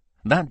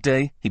 That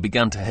day he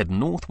began to head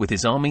north with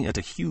his army at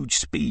a huge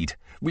speed,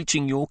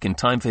 reaching York in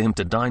time for him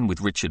to dine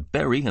with Richard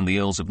Berry and the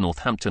Earls of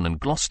Northampton and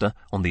Gloucester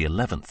on the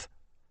 11th.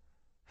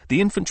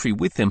 The infantry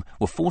with him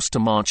were forced to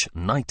march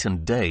night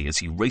and day as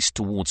he raced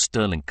towards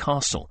Stirling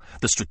Castle,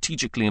 the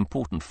strategically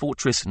important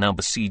fortress now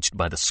besieged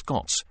by the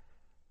Scots.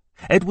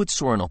 Edward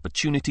saw an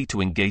opportunity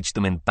to engage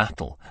them in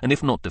battle, and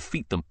if not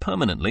defeat them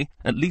permanently,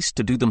 at least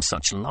to do them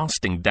such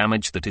lasting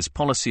damage that his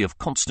policy of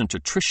constant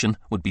attrition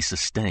would be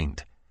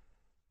sustained.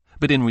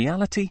 But in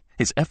reality,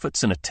 his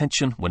efforts and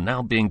attention were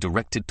now being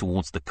directed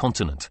towards the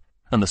continent,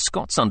 and the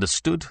Scots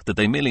understood that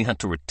they merely had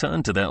to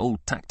return to their old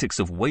tactics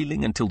of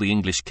wailing until the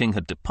English king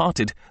had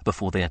departed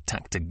before they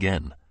attacked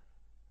again.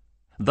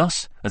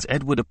 Thus, as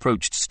Edward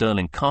approached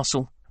Stirling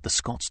Castle, the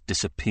Scots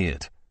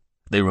disappeared.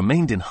 They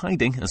remained in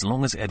hiding as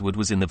long as Edward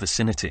was in the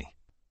vicinity.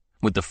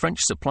 With the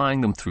French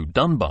supplying them through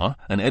Dunbar,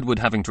 and Edward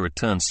having to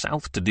return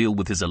south to deal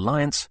with his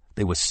alliance,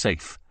 they were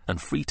safe and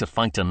free to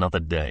fight another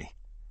day.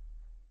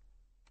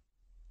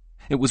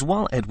 It was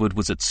while Edward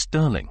was at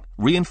Stirling,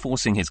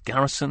 reinforcing his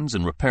garrisons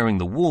and repairing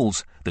the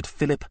walls, that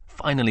Philip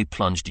finally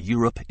plunged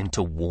Europe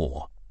into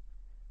war.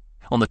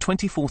 On the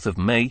 24th of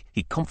May,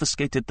 he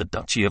confiscated the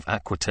Duchy of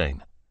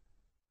Aquitaine.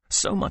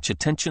 So much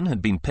attention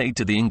had been paid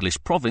to the English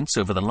province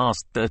over the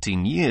last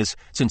 13 years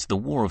since the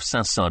War of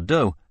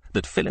Saint-Sardo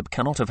that Philip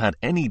cannot have had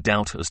any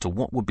doubt as to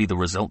what would be the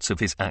results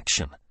of his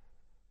action.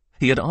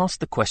 He had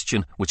asked the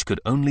question which could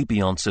only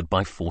be answered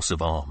by force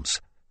of arms.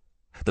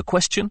 The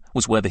question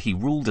was whether he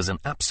ruled as an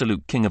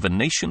absolute king of a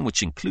nation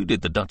which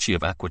included the Duchy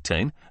of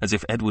Aquitaine, as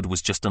if Edward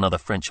was just another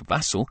French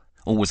vassal,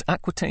 or was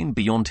Aquitaine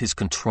beyond his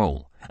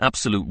control,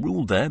 absolute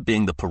rule there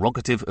being the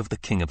prerogative of the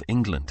King of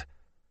England.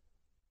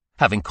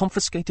 Having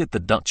confiscated the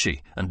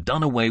duchy and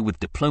done away with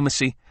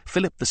diplomacy,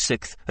 Philip VI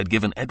had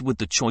given Edward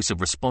the choice of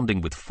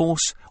responding with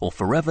force or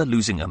forever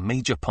losing a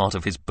major part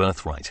of his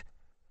birthright.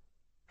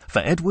 For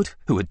Edward,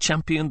 who had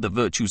championed the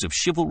virtues of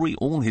chivalry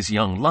all his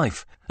young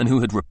life, and who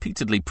had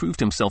repeatedly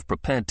proved himself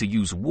prepared to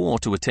use war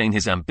to attain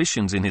his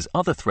ambitions in his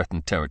other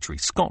threatened territory,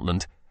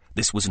 Scotland,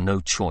 this was no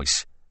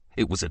choice.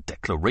 It was a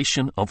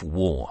declaration of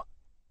war.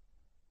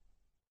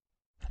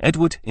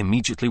 Edward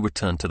immediately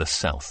returned to the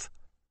south.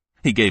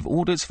 He gave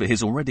orders for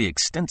his already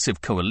extensive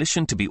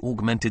coalition to be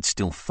augmented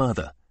still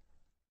further.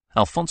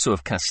 Alfonso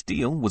of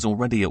Castile was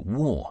already at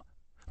war.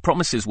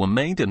 Promises were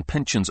made and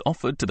pensions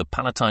offered to the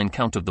Palatine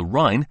Count of the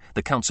Rhine,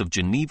 the Counts of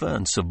Geneva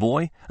and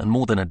Savoy, and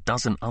more than a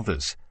dozen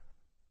others.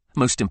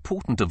 Most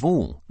important of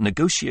all,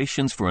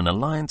 negotiations for an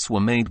alliance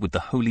were made with the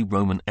Holy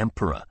Roman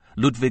Emperor,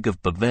 Ludwig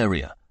of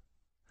Bavaria.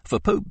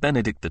 For Pope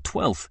Benedict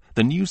XII,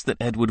 the news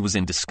that Edward was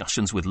in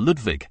discussions with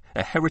Ludwig,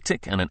 a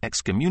heretic and an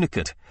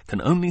excommunicate,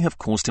 can only have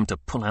caused him to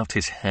pull out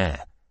his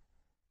hair.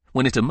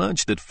 When it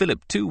emerged that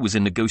Philip too was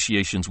in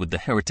negotiations with the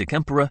heretic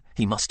emperor,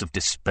 he must have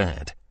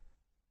despaired.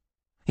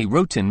 He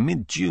wrote in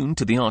mid-June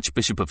to the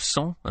Archbishop of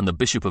Sens and the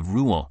Bishop of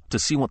Rouen to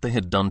see what they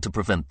had done to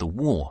prevent the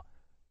war.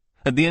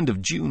 At the end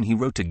of June he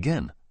wrote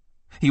again.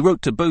 He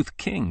wrote to both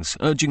kings,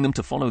 urging them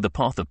to follow the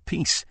path of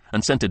peace,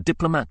 and sent a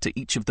diplomat to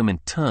each of them in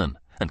turn,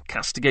 and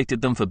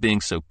castigated them for being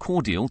so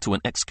cordial to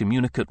an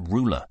excommunicate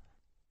ruler.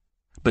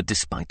 But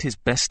despite his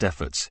best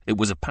efforts, it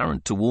was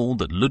apparent to all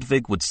that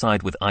Ludwig would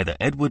side with either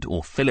Edward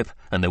or Philip,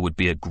 and there would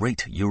be a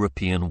great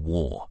European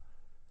war.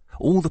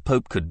 All the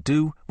Pope could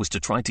do was to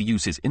try to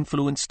use his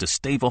influence to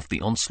stave off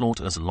the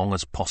onslaught as long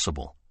as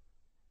possible.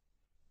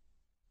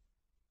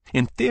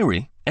 In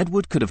theory,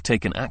 Edward could have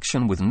taken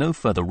action with no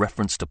further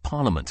reference to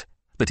Parliament,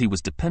 but he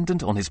was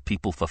dependent on his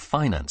people for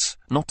finance,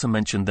 not to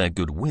mention their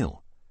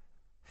goodwill.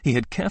 He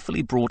had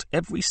carefully brought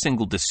every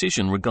single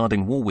decision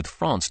regarding war with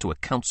France to a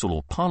council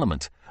or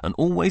parliament, and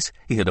always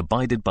he had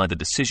abided by the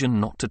decision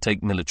not to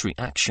take military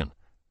action.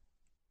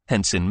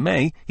 Hence in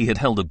May he had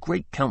held a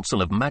great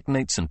council of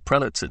magnates and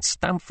prelates at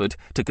Stamford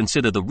to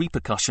consider the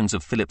repercussions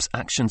of Philip's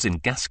actions in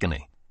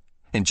Gascony.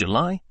 In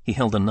July he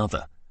held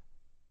another.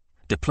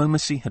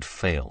 Diplomacy had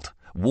failed.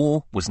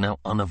 War was now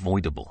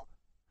unavoidable.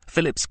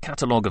 Philip's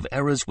catalogue of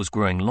errors was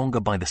growing longer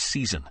by the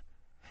season.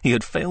 He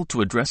had failed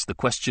to address the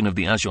question of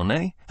the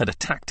Agenais, had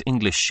attacked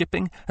English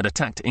shipping, had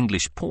attacked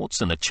English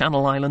ports and the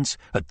Channel Islands,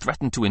 had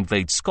threatened to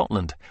invade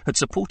Scotland, had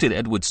supported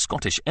Edward's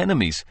Scottish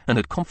enemies, and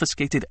had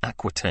confiscated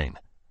Aquitaine.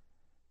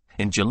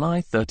 In July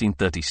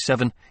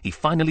 1337, he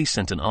finally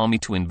sent an army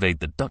to invade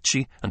the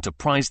duchy and to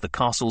prize the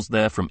castles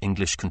there from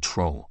English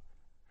control.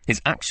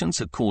 His actions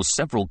had caused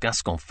several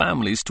Gascon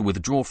families to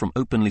withdraw from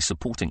openly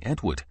supporting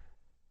Edward.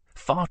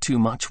 Far too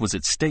much was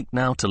at stake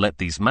now to let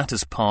these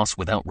matters pass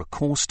without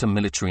recourse to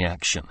military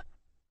action.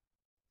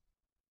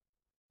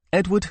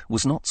 Edward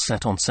was not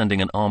set on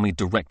sending an army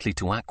directly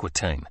to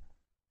Aquitaine.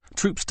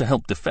 Troops to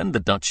help defend the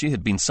duchy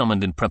had been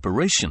summoned in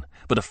preparation,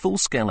 but a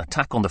full-scale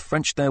attack on the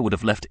French there would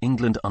have left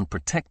England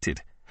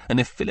unprotected, and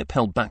if Philip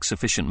held back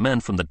sufficient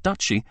men from the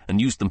duchy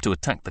and used them to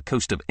attack the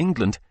coast of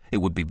England, it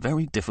would be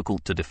very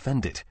difficult to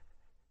defend it.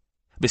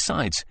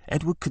 Besides,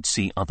 Edward could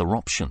see other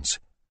options.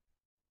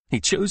 He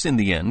chose in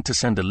the end to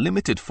send a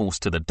limited force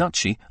to the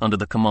duchy under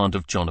the command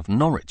of John of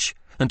Norwich,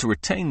 and to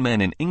retain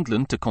men in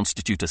England to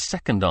constitute a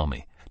second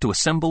army, to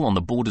assemble on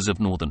the borders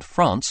of northern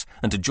France,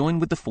 and to join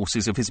with the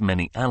forces of his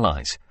many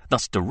allies,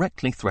 thus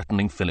directly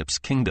threatening Philip's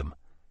kingdom.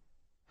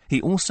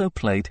 He also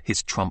played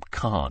his trump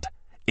card,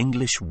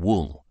 English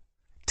wool,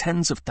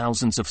 tens of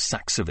thousands of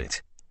sacks of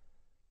it.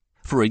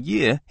 For a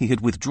year he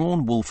had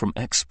withdrawn wool from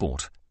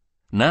export.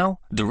 Now,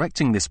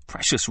 directing this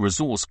precious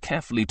resource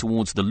carefully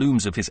towards the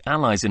looms of his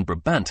allies in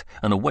Brabant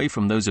and away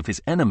from those of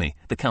his enemy,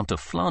 the Count of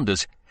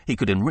Flanders, he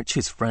could enrich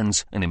his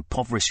friends and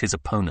impoverish his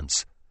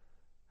opponents.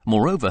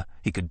 Moreover,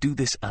 he could do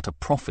this at a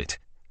profit.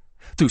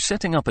 Through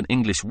setting up an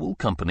English wool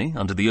company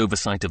under the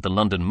oversight of the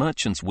London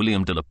merchants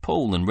William de la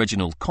Pole and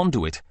Reginald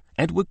Conduit,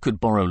 Edward could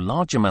borrow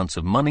large amounts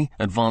of money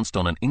advanced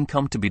on an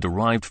income to be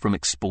derived from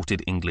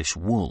exported English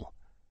wool.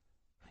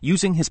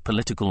 Using his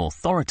political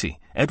authority,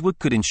 Edward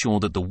could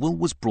ensure that the wool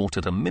was brought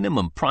at a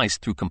minimum price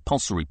through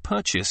compulsory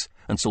purchase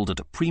and sold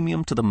at a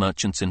premium to the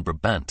merchants in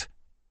Brabant.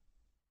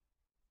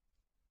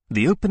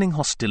 The opening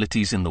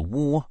hostilities in the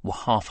war were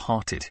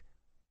half-hearted.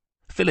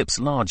 Philip's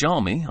large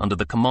army, under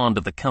the command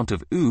of the Count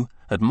of Eu,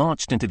 had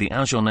marched into the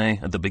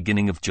Agenais at the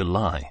beginning of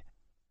July.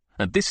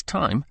 At this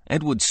time,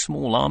 Edward's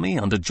small army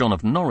under John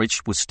of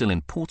Norwich was still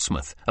in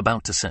Portsmouth,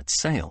 about to set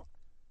sail.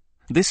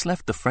 This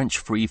left the French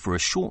free for a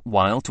short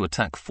while to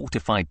attack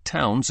fortified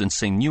towns and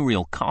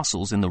seigneurial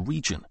castles in the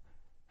region,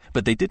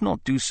 but they did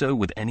not do so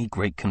with any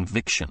great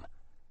conviction.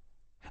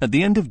 At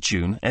the end of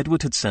June,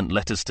 Edward had sent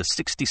letters to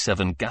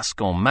 67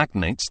 Gascon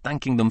magnates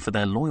thanking them for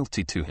their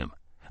loyalty to him,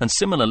 and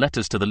similar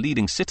letters to the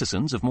leading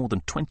citizens of more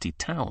than 20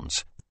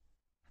 towns.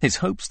 His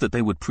hopes that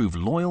they would prove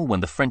loyal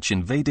when the French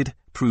invaded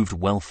proved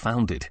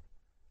well-founded.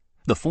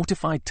 The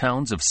fortified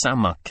towns of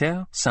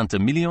Saint-Macaire,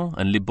 Saint-Emilion,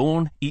 and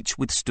Libourne each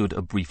withstood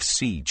a brief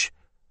siege.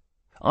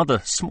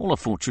 Other, smaller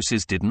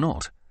fortresses did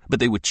not, but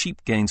they were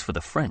cheap gains for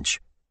the French.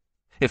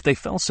 If they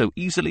fell so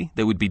easily,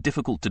 they would be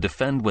difficult to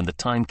defend when the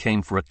time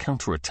came for a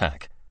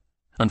counterattack.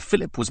 And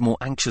Philip was more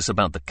anxious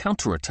about the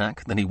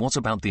counterattack than he was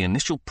about the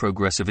initial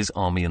progress of his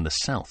army in the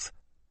south.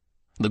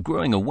 The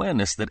growing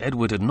awareness that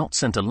Edward had not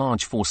sent a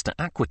large force to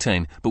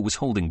Aquitaine, but was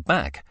holding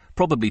back,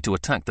 probably to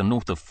attack the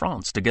north of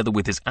France together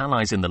with his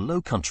allies in the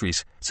Low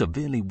Countries,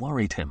 severely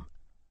worried him.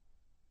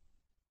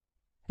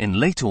 In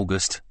late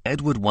August,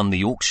 Edward won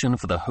the auction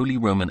for the Holy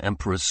Roman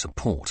Emperor's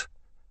support.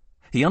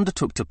 He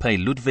undertook to pay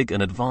Ludwig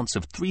an advance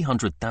of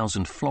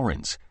 300,000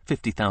 florins,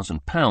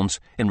 £50,000,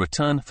 in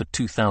return for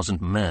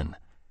 2,000 men.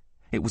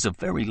 It was a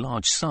very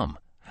large sum,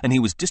 and he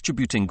was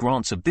distributing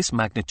grants of this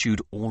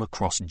magnitude all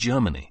across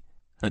Germany.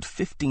 At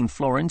 15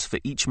 florins for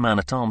each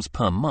man-at-arms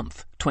per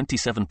month,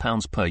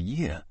 £27 per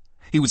year,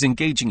 he was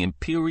engaging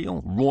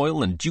imperial,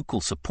 royal, and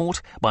ducal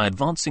support by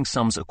advancing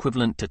sums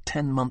equivalent to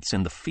 10 months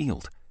in the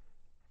field.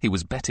 He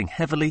was betting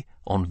heavily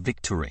on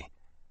victory.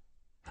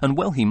 And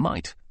well he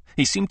might.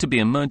 He seemed to be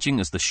emerging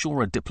as the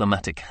surer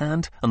diplomatic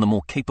hand and the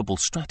more capable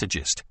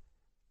strategist.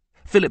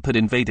 Philip had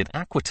invaded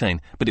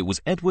Aquitaine, but it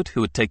was Edward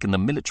who had taken the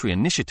military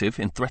initiative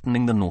in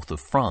threatening the north of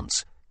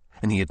France,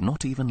 and he had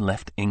not even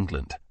left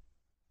England.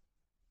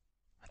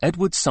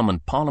 Edward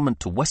summoned Parliament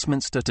to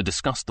Westminster to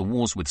discuss the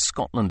wars with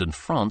Scotland and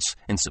France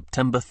in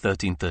September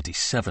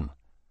 1337.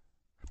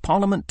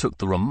 Parliament took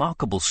the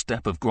remarkable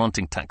step of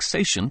granting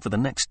taxation for the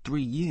next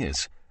 3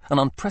 years, an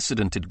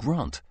unprecedented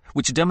grant,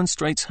 which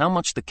demonstrates how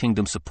much the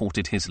kingdom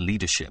supported his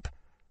leadership.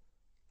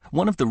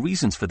 One of the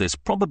reasons for this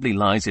probably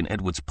lies in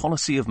Edward's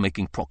policy of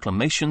making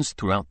proclamations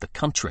throughout the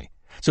country,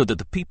 so that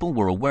the people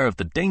were aware of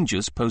the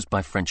dangers posed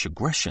by French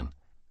aggression.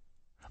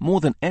 More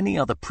than any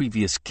other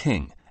previous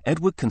king,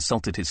 Edward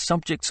consulted his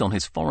subjects on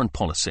his foreign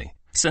policy,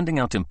 sending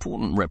out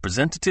important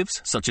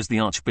representatives such as the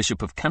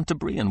Archbishop of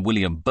Canterbury and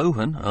William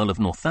Bohun, Earl of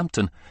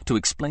Northampton, to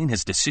explain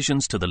his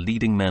decisions to the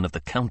leading men of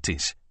the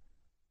counties.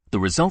 The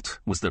result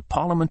was that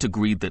Parliament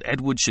agreed that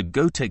Edward should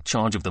go take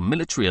charge of the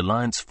military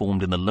alliance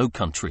formed in the Low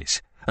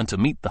Countries, and to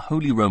meet the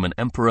Holy Roman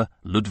Emperor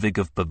Ludwig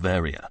of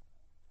Bavaria.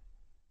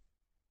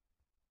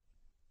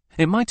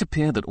 It might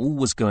appear that all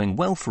was going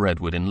well for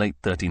Edward in late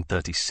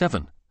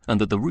 1337, and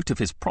that the root of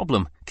his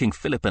problem, King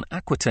Philip and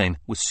Aquitaine,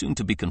 was soon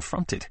to be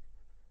confronted.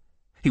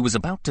 He was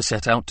about to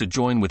set out to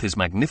join with his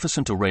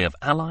magnificent array of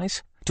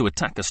allies to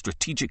attack a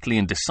strategically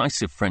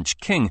indecisive French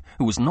king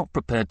who was not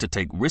prepared to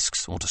take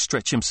risks or to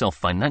stretch himself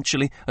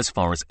financially as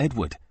far as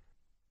Edward.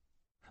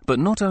 But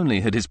not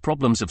only had his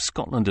problems of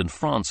Scotland and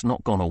France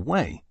not gone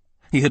away,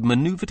 he had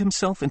manoeuvred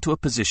himself into a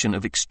position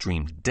of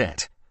extreme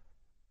debt.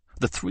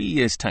 The 3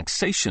 years'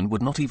 taxation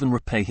would not even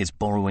repay his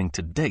borrowing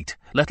to date,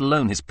 let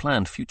alone his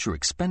planned future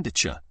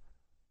expenditure.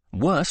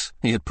 Worse,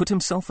 he had put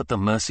himself at the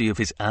mercy of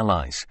his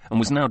allies, and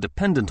was now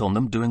dependent on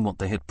them doing what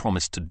they had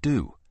promised to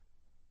do.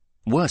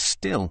 Worse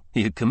still,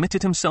 he had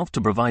committed himself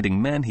to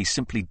providing men he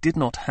simply did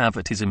not have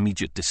at his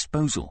immediate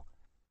disposal.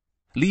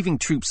 Leaving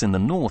troops in the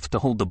north to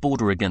hold the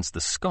border against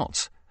the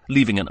Scots,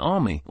 leaving an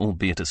army,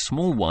 albeit a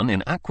small one,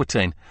 in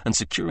Aquitaine and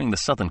securing the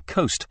southern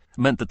coast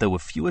meant that there were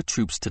fewer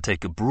troops to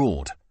take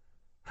abroad.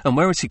 And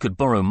whereas he could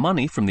borrow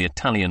money from the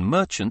Italian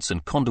merchants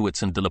and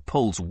conduits and de la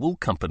Pole's wool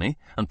company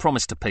and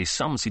promise to pay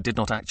sums he did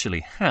not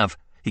actually have,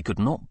 he could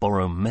not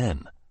borrow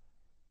men.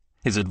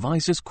 His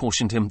advisers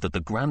cautioned him that the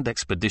grand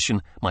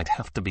expedition might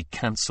have to be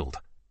cancelled.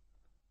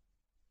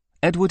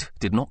 Edward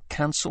did not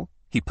cancel,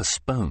 he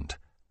postponed,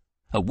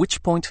 at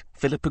which point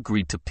Philip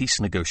agreed to peace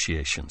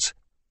negotiations.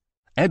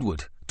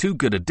 Edward, too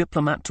good a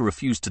diplomat to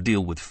refuse to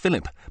deal with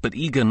Philip, but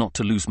eager not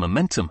to lose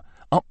momentum,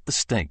 upped the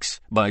stakes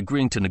by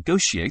agreeing to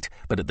negotiate,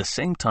 but at the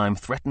same time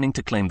threatening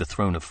to claim the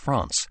throne of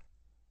France.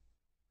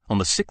 On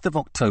the 6th of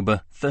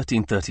October,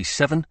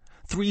 1337,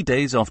 3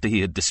 days after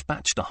he had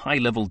dispatched a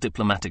high-level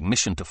diplomatic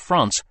mission to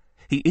France,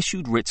 he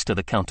issued writs to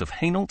the Count of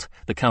Hainault,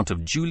 the Count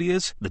of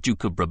Juliers, the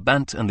Duke of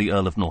Brabant, and the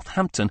Earl of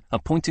Northampton,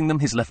 appointing them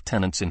his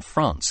lieutenants in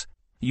France,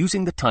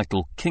 using the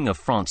title King of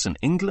France and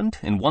England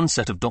in one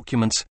set of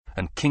documents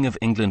and King of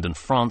England and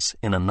France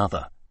in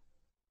another.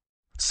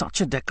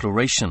 Such a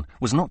declaration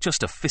was not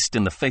just a fist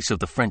in the face of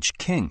the French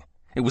king,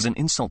 it was an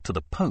insult to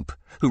the Pope,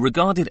 who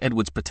regarded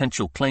Edward's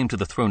potential claim to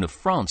the throne of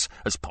France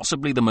as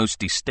possibly the most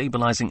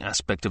destabilizing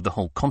aspect of the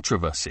whole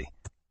controversy.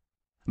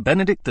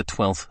 Benedict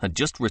XII had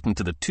just written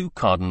to the 2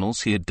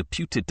 cardinals he had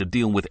deputed to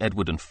deal with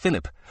Edward and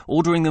Philip,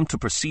 ordering them to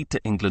proceed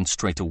to England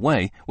straight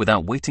away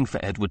without waiting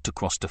for Edward to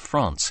cross to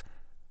France.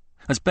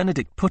 As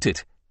Benedict put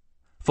it,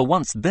 "For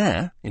once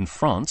there, in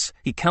France,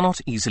 he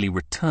cannot easily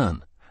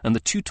return, and the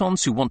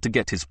Teutons who want to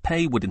get his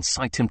pay would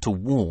incite him to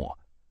war.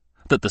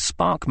 That the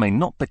spark may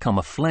not become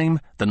a flame,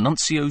 the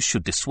nuncios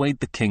should dissuade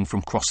the king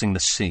from crossing the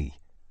sea."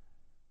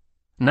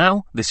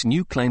 Now, this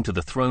new claim to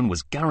the throne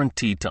was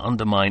guaranteed to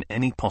undermine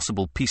any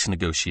possible peace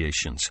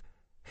negotiations.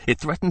 It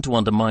threatened to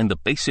undermine the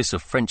basis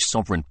of French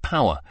sovereign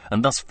power,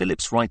 and thus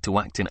Philip's right to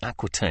act in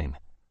Aquitaine.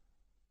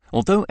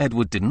 Although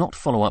Edward did not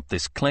follow up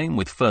this claim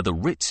with further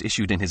writs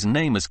issued in his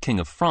name as King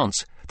of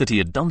France, that he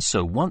had done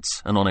so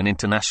once and on an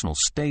international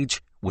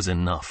stage was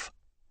enough.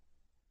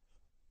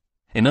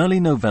 In early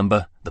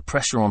November, the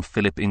pressure on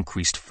Philip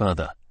increased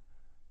further.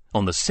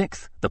 On the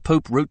 6th, the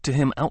Pope wrote to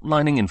him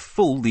outlining in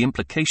full the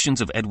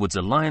implications of Edward's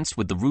alliance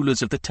with the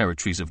rulers of the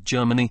territories of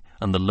Germany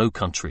and the Low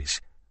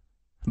Countries.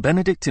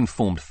 Benedict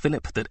informed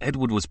Philip that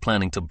Edward was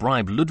planning to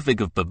bribe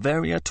Ludwig of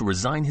Bavaria to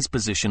resign his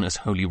position as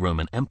Holy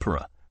Roman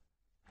Emperor.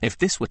 If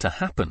this were to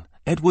happen,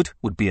 Edward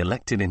would be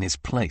elected in his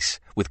place,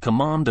 with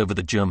command over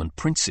the German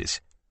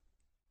princes.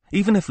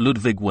 Even if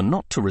Ludwig were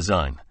not to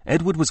resign,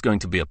 Edward was going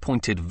to be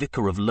appointed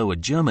Vicar of Lower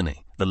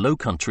Germany, the Low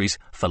Countries,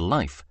 for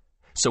life,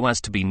 so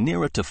as to be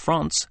nearer to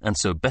France and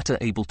so better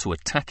able to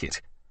attack it.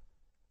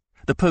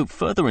 The Pope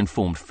further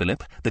informed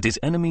Philip that his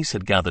enemies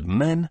had gathered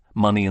men,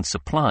 money and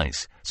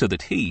supplies, so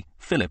that he,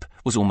 Philip,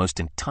 was almost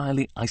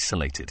entirely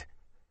isolated.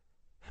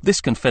 This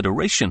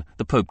confederation,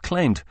 the Pope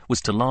claimed,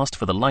 was to last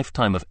for the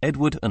lifetime of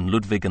Edward and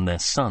Ludwig and their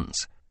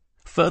sons.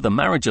 Further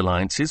marriage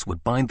alliances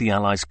would bind the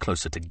allies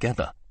closer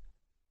together.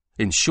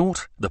 In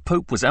short, the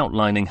Pope was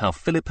outlining how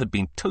Philip had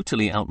been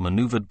totally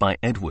outmaneuvered by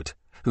Edward,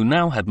 who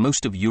now had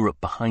most of Europe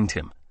behind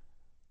him.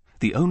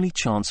 The only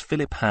chance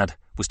Philip had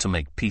was to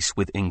make peace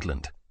with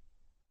England.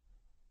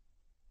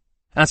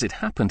 As it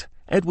happened,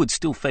 Edward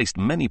still faced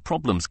many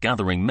problems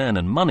gathering men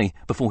and money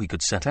before he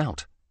could set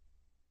out.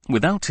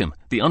 Without him,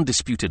 the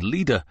undisputed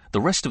leader,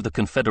 the rest of the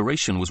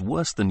Confederation was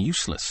worse than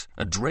useless,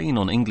 a drain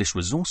on English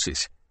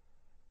resources.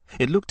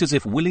 It looked as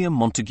if William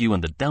Montagu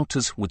and the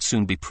Doubters would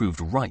soon be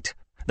proved right.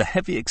 The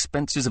heavy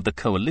expenses of the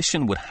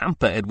coalition would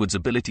hamper Edward's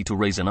ability to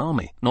raise an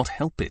army, not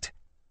help it.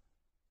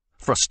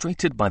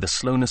 Frustrated by the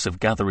slowness of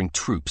gathering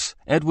troops,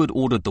 Edward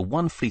ordered the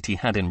one fleet he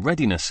had in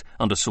readiness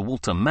under Sir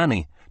Walter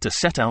Manny to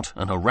set out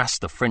and harass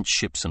the French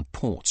ships and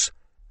ports.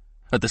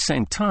 At the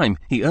same time,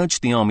 he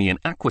urged the army in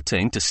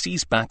Aquitaine to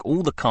seize back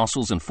all the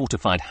castles and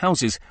fortified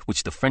houses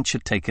which the French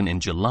had taken in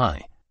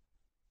July.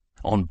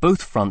 On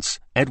both fronts,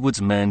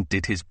 Edward's men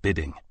did his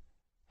bidding.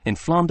 In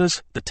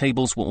Flanders, the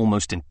tables were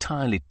almost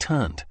entirely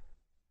turned.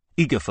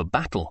 Eager for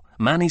battle,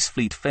 Manny's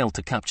fleet failed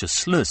to capture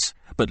Sluis,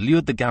 but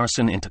lured the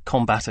garrison into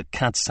combat at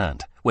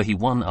Cadsand, where he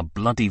won a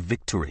bloody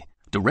victory,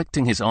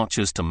 directing his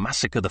archers to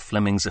massacre the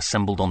Flemings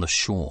assembled on the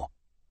shore.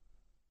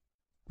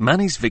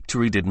 Manny's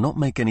victory did not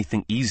make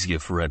anything easier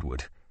for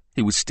Edward.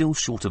 He was still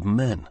short of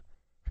men.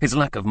 His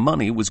lack of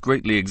money was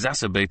greatly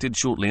exacerbated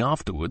shortly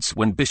afterwards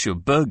when Bishop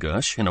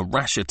Burghersh, in a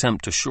rash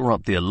attempt to shore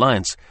up the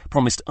alliance,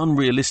 promised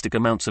unrealistic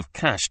amounts of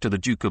cash to the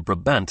Duke of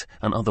Brabant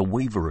and other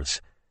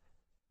waverers.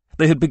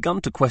 They had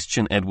begun to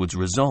question Edward's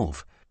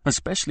resolve,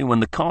 especially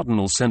when the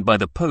cardinals sent by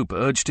the Pope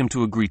urged him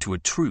to agree to a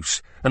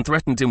truce and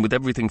threatened him with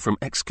everything from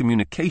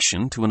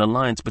excommunication to an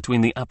alliance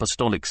between the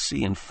Apostolic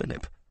See and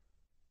Philip.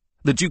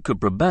 The Duke of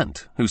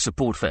Brabant, whose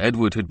support for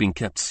Edward had been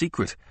kept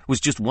secret,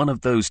 was just one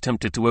of those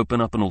tempted to open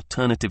up an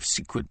alternative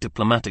secret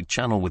diplomatic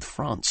channel with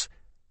France.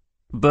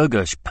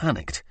 Burghersh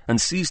panicked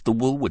and seized the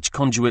wool which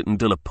Conduit and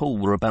de la Pole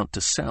were about to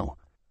sell.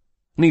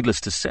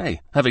 Needless to say,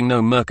 having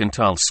no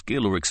mercantile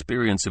skill or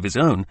experience of his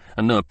own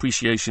and no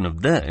appreciation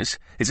of theirs,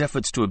 his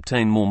efforts to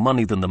obtain more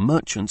money than the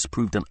merchants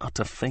proved an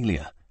utter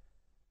failure.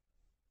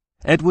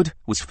 Edward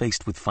was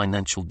faced with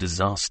financial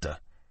disaster.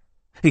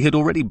 He had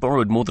already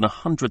borrowed more than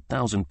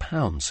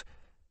 £100,000.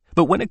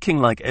 But when a king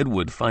like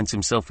Edward finds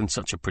himself in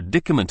such a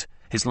predicament,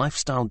 his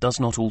lifestyle does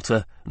not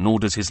alter, nor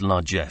does his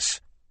largesse.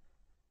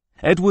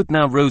 Edward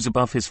now rose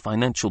above his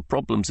financial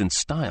problems in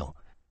style.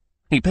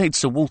 He paid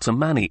Sir Walter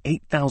Manny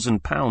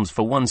 £8,000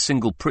 for one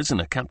single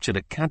prisoner captured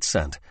at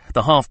Cadsand,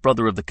 the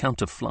half-brother of the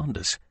Count of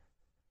Flanders.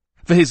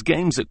 For his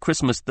games at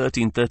Christmas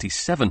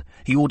 1337,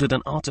 he ordered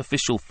an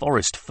artificial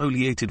forest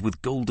foliated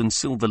with gold and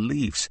silver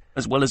leaves,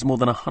 as well as more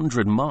than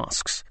 100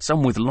 masks,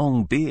 some with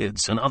long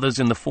beards and others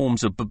in the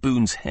forms of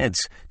baboons'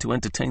 heads, to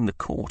entertain the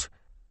court.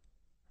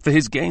 For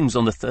his games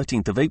on the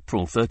 13th of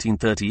April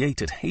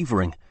 1338 at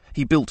Havering,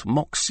 he built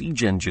mock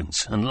siege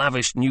engines and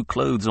lavished new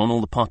clothes on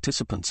all the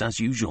participants as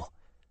usual.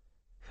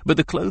 But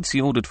the clothes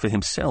he ordered for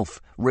himself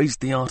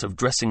raised the art of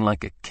dressing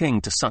like a king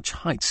to such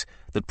heights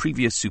that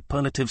previous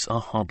superlatives are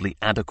hardly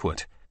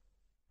adequate.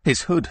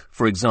 His hood,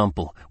 for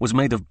example, was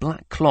made of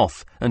black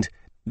cloth and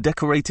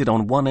decorated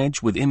on one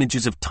edge with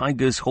images of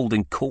tigers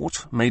holding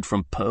court made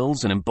from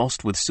pearls and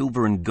embossed with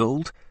silver and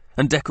gold,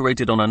 and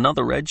decorated on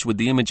another edge with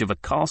the image of a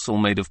castle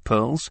made of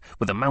pearls,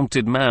 with a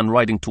mounted man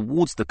riding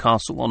towards the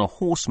castle on a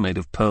horse made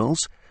of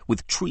pearls,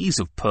 with trees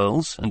of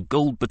pearls and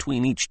gold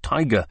between each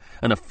tiger,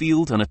 and a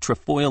field and a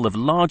trefoil of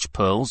large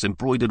pearls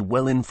embroidered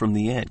well in from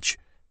the edge.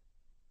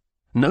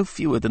 No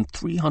fewer than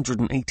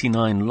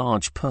 389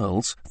 large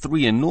pearls,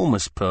 3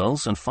 enormous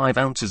pearls, and 5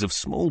 ounces of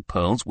small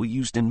pearls were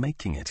used in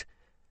making it.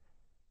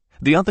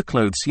 The other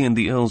clothes he and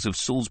the Earls of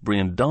Salisbury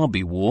and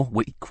Derby wore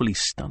were equally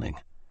stunning.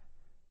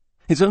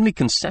 His only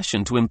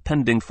concession to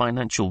impending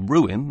financial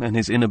ruin and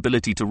his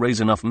inability to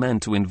raise enough men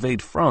to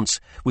invade France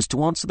was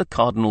to answer the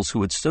cardinals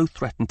who had so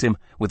threatened him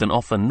with an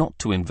offer not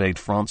to invade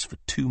France for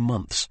 2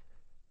 months.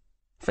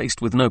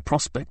 Faced with no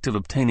prospect of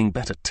obtaining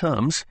better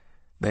terms,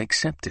 they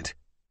accepted.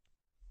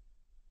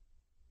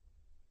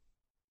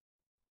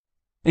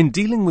 In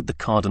dealing with the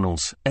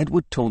cardinals,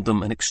 Edward told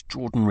them an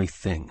extraordinary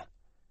thing.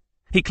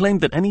 He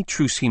claimed that any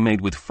truce he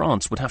made with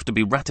France would have to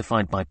be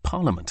ratified by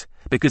Parliament,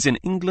 because in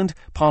England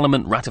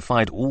Parliament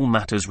ratified all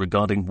matters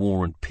regarding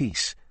war and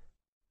peace.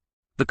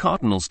 The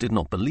cardinals did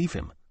not believe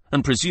him,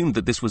 and presumed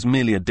that this was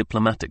merely a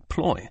diplomatic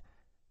ploy.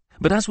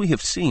 But as we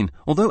have seen,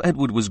 although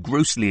Edward was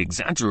grossly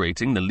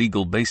exaggerating the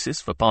legal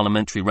basis for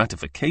parliamentary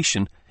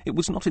ratification, it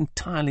was not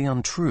entirely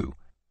untrue.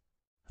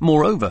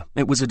 Moreover,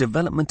 it was a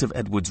development of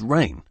Edward's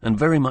reign, and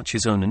very much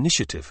his own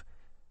initiative.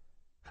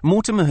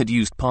 Mortimer had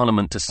used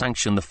Parliament to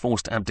sanction the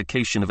forced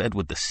abdication of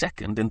Edward II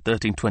in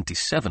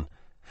 1327,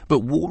 but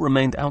war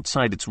remained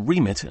outside its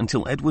remit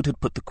until Edward had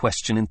put the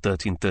question in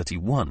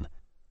 1331.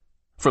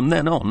 From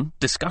then on,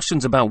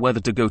 discussions about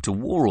whether to go to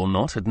war or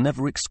not had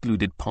never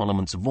excluded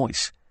Parliament's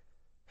voice.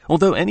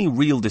 Although any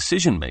real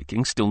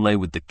decision-making still lay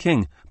with the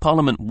king,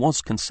 Parliament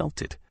was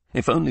consulted,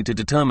 if only to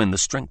determine the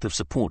strength of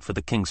support for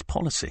the king's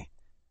policy.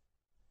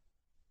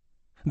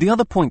 The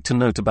other point to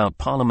note about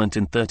Parliament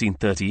in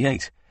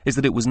 1338 is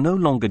that it was no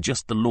longer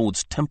just the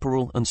lords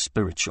temporal and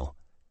spiritual.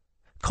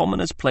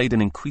 Commoners played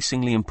an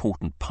increasingly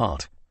important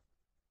part.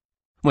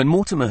 When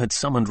Mortimer had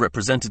summoned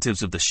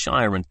representatives of the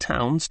shire and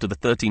towns to the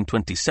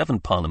 1327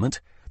 Parliament,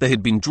 they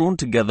had been drawn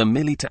together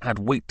merely to add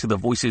weight to the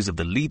voices of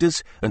the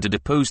leaders and to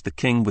depose the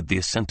king with the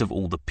assent of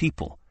all the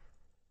people.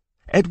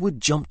 Edward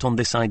jumped on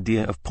this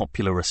idea of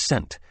popular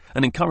assent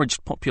and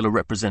encouraged popular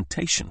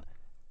representation.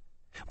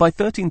 By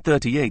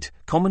 1338,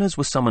 commoners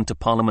were summoned to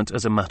Parliament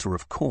as a matter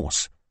of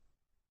course.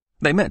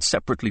 They met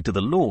separately to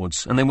the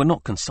Lords, and they were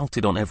not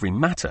consulted on every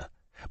matter,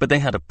 but they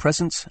had a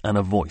presence and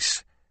a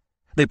voice.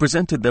 They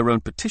presented their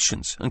own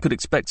petitions and could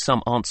expect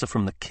some answer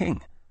from the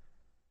king.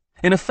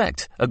 In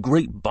effect, a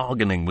great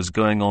bargaining was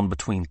going on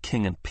between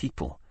king and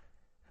people.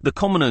 The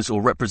commoners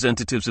or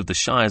representatives of the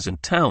shires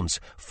and towns,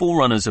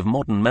 forerunners of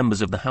modern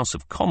members of the House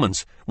of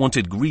Commons,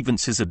 wanted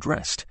grievances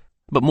addressed,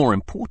 but more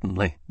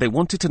importantly, they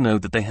wanted to know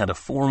that they had a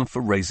forum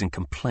for raising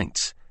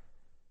complaints.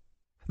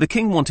 The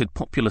king wanted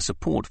popular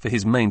support for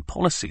his main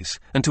policies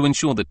and to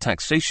ensure that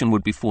taxation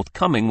would be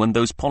forthcoming when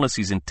those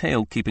policies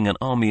entailed keeping an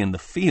army in the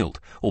field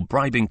or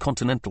bribing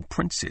continental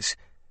princes.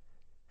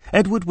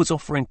 Edward was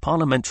offering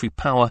parliamentary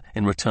power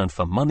in return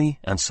for money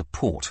and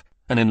support,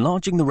 and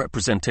enlarging the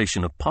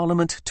representation of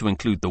Parliament to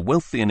include the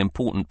wealthy and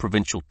important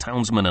provincial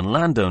townsmen and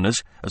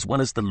landowners, as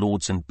well as the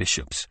lords and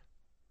bishops.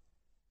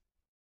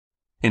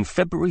 In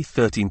February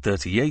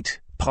 1338,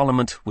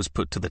 Parliament was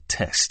put to the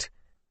test.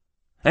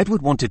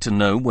 Edward wanted to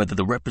know whether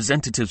the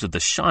representatives of the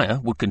Shire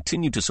would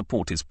continue to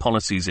support his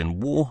policies in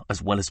war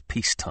as well as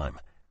peacetime.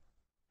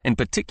 In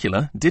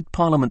particular, did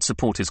Parliament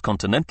support his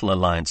continental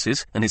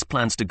alliances and his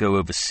plans to go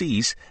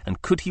overseas,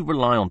 and could he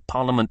rely on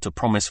Parliament to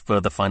promise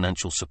further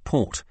financial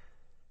support?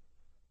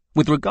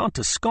 With regard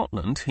to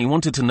Scotland, he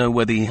wanted to know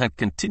whether he had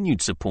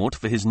continued support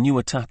for his new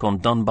attack on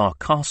Dunbar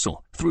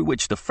Castle, through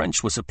which the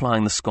French were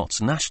supplying the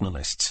Scots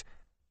nationalists.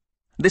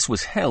 This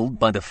was held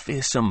by the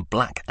fearsome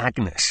Black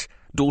Agnes,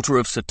 daughter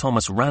of Sir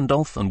Thomas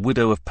Randolph and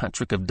widow of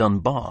Patrick of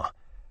Dunbar.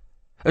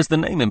 As the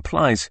name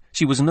implies,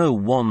 she was no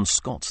one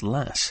Scots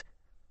lass.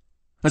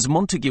 As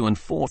Montague and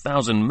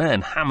 4,000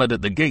 men hammered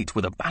at the gate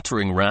with a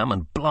battering ram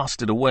and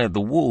blasted away at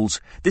the walls,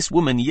 this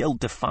woman yelled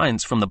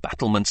defiance from the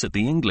battlements at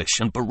the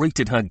English and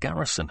berated her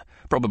garrison,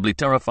 probably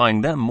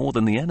terrifying them more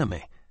than the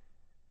enemy.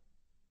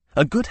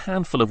 A good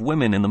handful of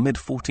women in the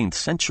mid-14th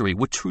century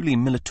were truly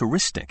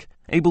militaristic,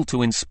 able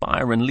to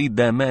inspire and lead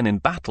their men in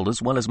battle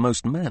as well as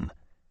most men.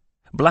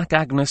 Black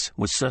Agnes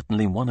was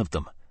certainly one of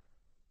them.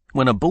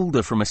 When a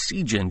boulder from a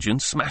siege engine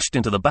smashed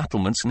into the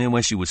battlements near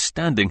where she was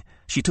standing,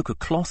 she took a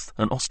cloth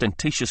and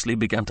ostentatiously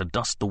began to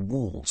dust the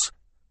walls.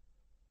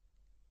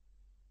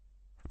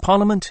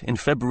 Parliament in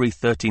February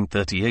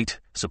 1338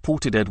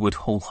 supported Edward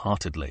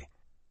wholeheartedly.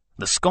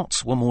 The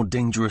Scots were more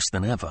dangerous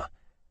than ever.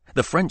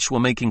 The French were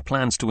making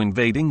plans to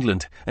invade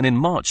England, and in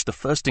March the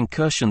first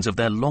incursions of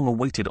their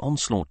long-awaited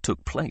onslaught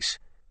took place.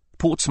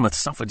 Portsmouth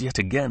suffered yet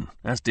again,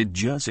 as did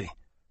Jersey.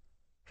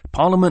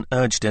 Parliament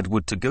urged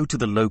Edward to go to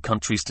the Low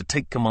Countries to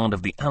take command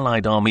of the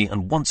Allied army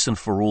and once and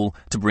for all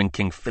to bring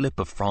King Philip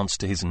of France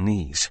to his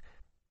knees.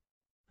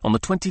 On the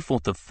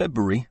 24th of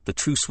February, the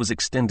truce was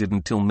extended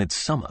until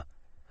midsummer.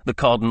 The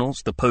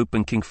cardinals, the Pope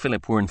and King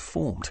Philip were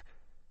informed.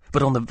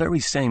 But on the very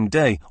same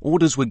day,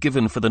 orders were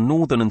given for the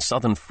northern and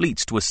southern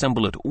fleets to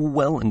assemble at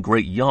Orwell and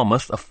Great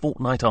Yarmouth a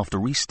fortnight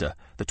after Easter,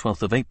 the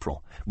 12th of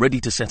April, ready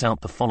to set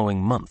out the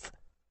following month.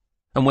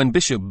 And when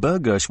Bishop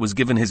Burghersh was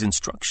given his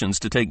instructions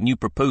to take new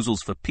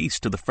proposals for peace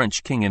to the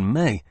French king in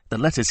May, the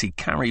letters he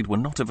carried were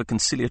not of a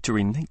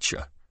conciliatory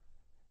nature.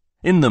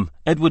 In them,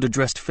 Edward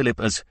addressed Philip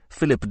as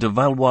Philip de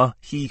Valois,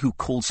 he who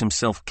calls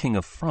himself King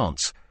of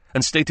France,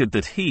 and stated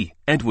that he,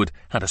 Edward,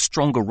 had a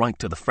stronger right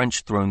to the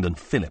French throne than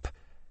Philip.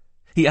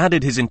 He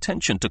added his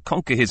intention to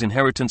conquer his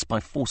inheritance by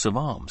force of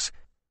arms.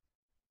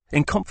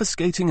 In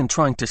confiscating and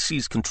trying to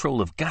seize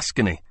control of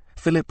Gascony,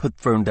 Philip had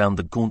thrown down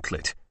the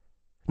gauntlet.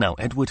 Now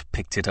Edward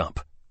picked it up.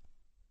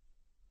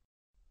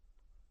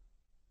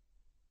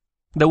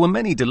 There were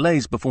many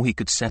delays before he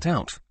could set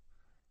out.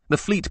 The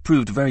fleet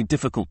proved very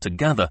difficult to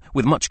gather,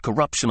 with much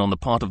corruption on the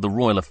part of the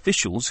royal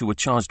officials who were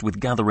charged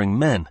with gathering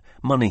men,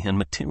 money and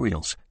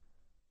materials.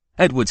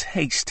 Edward's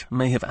haste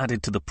may have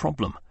added to the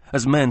problem,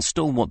 as men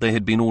stole what they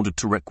had been ordered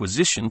to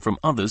requisition from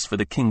others for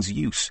the king's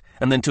use,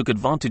 and then took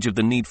advantage of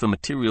the need for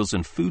materials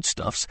and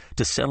foodstuffs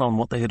to sell on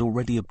what they had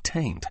already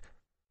obtained.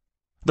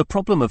 The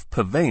problem of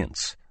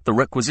purveyance, the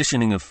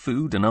requisitioning of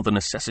food and other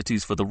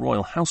necessities for the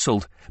royal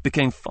household,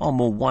 became far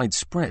more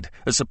widespread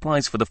as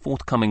supplies for the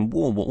forthcoming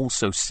war were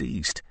also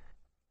seized.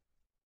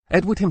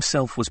 Edward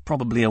himself was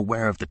probably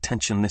aware of the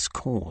tension this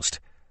caused.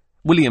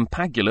 William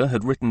Pagula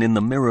had written in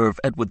the Mirror of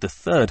Edward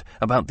III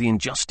about the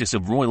injustice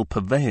of royal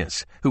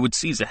purveyors, who would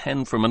seize a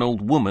hen from an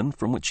old woman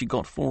from which she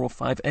got 4 or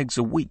 5 eggs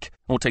a week,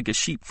 or take a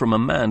sheep from a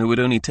man who had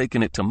only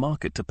taken it to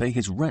market to pay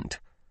his rent.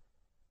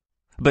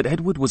 But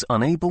Edward was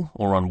unable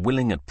or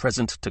unwilling at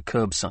present to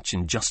curb such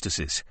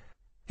injustices.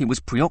 He was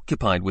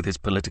preoccupied with his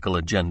political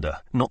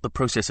agenda, not the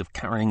process of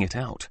carrying it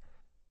out.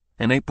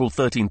 In April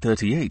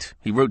 1338,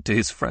 he wrote to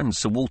his friend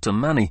Sir Walter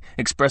Manny,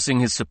 expressing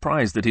his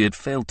surprise that he had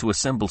failed to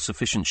assemble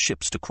sufficient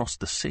ships to cross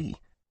the sea.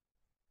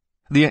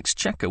 The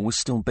Exchequer was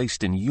still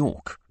based in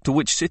York, to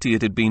which city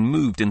it had been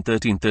moved in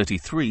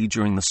 1333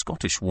 during the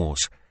Scottish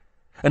Wars,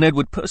 and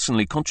Edward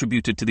personally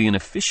contributed to the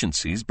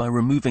inefficiencies by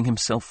removing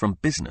himself from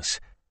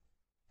business.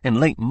 In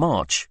late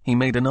March, he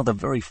made another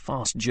very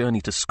fast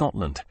journey to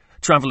Scotland,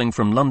 travelling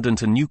from London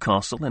to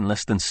Newcastle in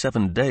less than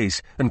 7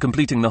 days and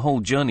completing the whole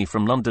journey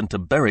from London to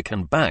Berwick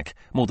and back,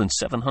 more than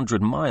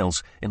 700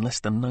 miles, in less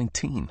than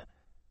 19.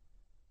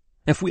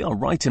 If we are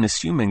right in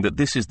assuming that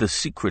this is the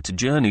secret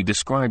journey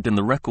described in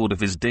the record of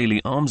his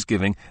daily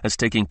almsgiving as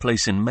taking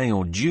place in May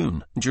or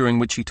June, during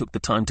which he took the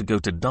time to go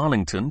to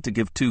Darlington to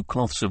give 2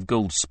 cloths of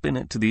gold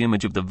spinnet to the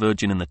image of the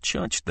Virgin in the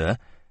church there,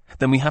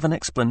 then we have an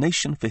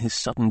explanation for his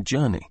sudden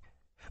journey,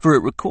 for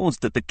it records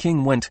that the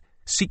king went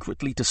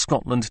secretly to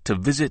Scotland to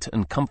visit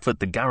and comfort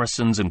the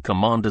garrisons and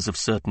commanders of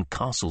certain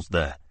castles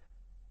there.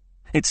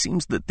 It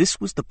seems that this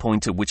was the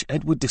point at which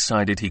Edward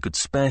decided he could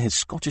spare his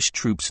Scottish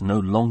troops no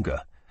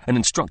longer, and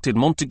instructed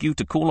Montague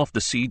to call off the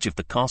siege if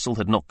the castle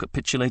had not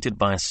capitulated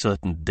by a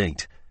certain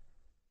date.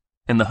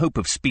 In the hope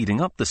of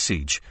speeding up the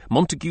siege,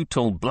 Montague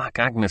told Black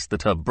Agnes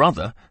that her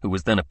brother, who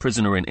was then a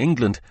prisoner in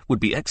England, would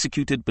be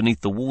executed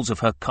beneath the walls of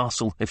her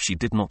castle if she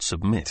did not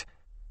submit.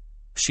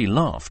 She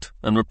laughed,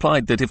 and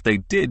replied that if they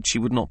did she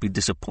would not be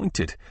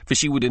disappointed, for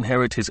she would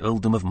inherit his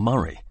earldom of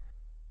Murray.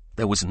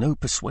 There was no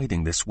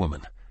persuading this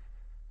woman.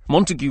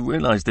 Montague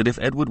realized that if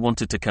Edward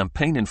wanted to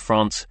campaign in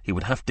France, he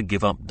would have to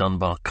give up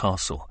Dunbar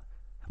Castle.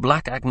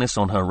 Black Agnes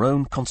on her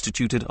own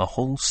constituted a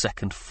whole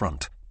second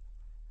front.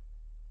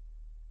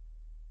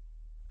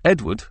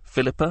 Edward,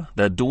 Philippa,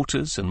 their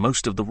daughters, and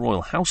most of the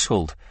royal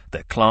household,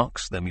 their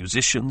clerks, their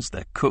musicians,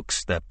 their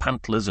cooks, their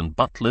pantlers and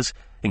butlers,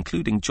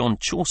 including John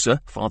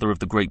Chaucer, father of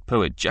the great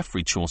poet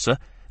Geoffrey Chaucer,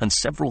 and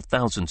several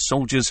thousand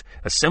soldiers,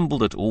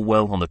 assembled at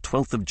Orwell on the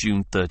 12th of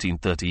June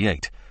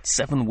 1338,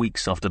 7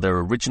 weeks after their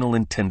original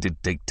intended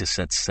date to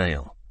set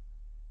sail.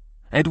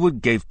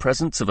 Edward gave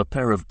presents of a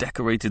pair of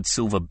decorated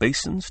silver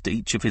basins to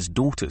each of his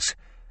daughters,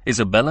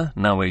 Isabella,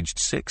 now aged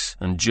 6,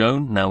 and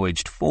Joan, now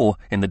aged 4,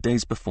 in the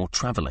days before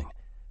travelling.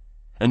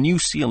 A new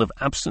seal of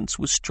absence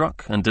was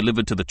struck and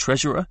delivered to the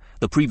treasurer,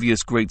 the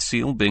previous Great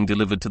Seal being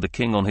delivered to the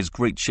king on his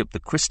great ship the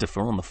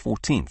Christopher on the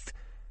 14th.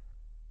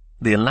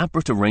 The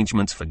elaborate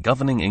arrangements for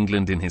governing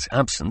England in his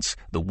absence,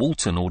 the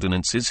Walton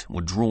Ordinances,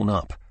 were drawn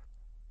up.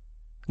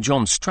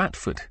 John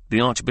Stratford,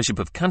 the Archbishop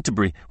of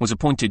Canterbury, was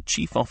appointed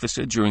chief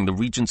officer during the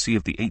regency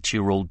of the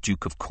 8-year-old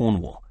Duke of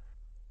Cornwall.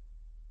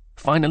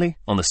 Finally,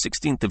 on the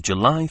 16th of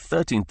July,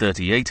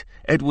 1338,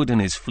 Edward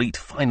and his fleet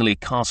finally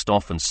cast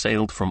off and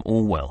sailed from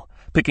Orwell,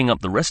 picking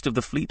up the rest of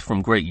the fleet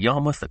from Great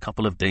Yarmouth a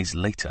couple of days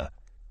later.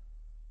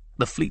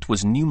 The fleet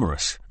was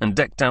numerous and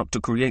decked out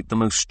to create the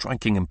most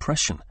striking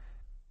impression.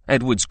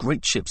 Edward's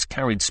great ships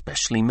carried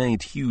specially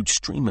made huge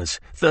streamers,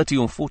 30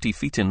 or 40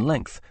 feet in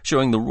length,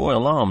 showing the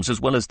royal arms as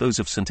well as those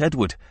of St.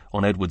 Edward,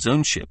 on Edward's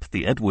own ship,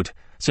 the Edward,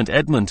 St.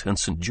 Edmund and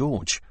St.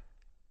 George.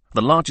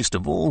 The largest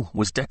of all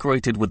was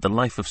decorated with the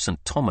life of St.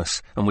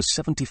 Thomas and was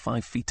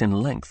 75 feet in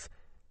length.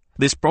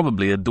 This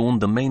probably adorned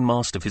the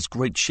mainmast of his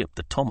great ship,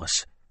 the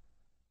Thomas.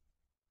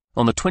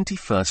 On the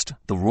 21st,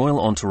 the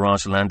royal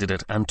entourage landed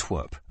at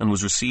Antwerp and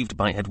was received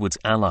by Edward's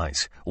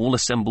allies, all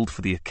assembled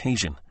for the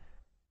occasion.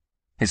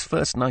 His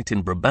first night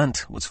in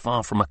Brabant was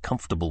far from a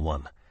comfortable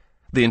one.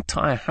 The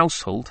entire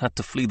household had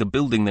to flee the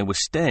building they were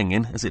staying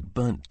in as it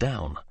burnt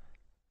down.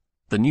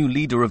 The new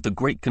leader of the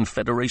great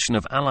confederation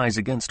of allies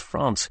against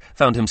France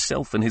found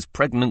himself and his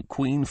pregnant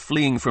queen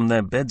fleeing from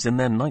their beds in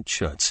their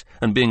nightshirts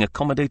and being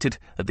accommodated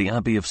at the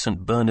Abbey of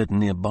St. Bernard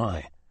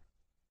nearby.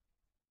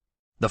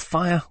 The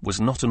fire was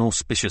not an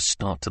auspicious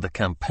start to the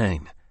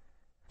campaign.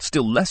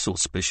 Still less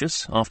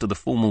auspicious, after the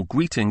formal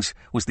greetings,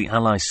 was the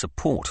Allies'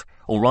 support,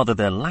 or rather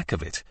their lack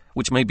of it,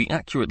 which may be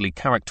accurately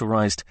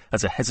characterized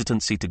as a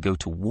hesitancy to go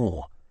to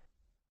war.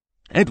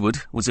 Edward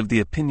was of the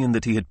opinion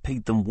that he had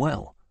paid them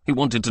well. He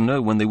wanted to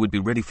know when they would be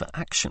ready for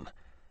action.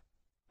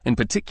 In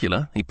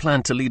particular, he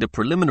planned to lead a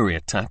preliminary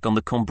attack on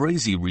the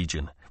Cambrésis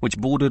region, which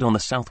bordered on the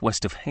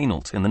southwest of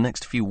Hainault in the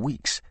next few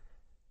weeks.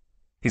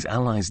 His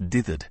allies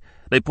dithered.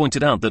 They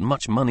pointed out that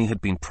much money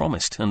had been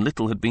promised and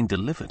little had been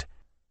delivered.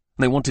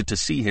 They wanted to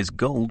see his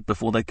gold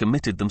before they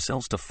committed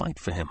themselves to fight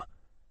for him.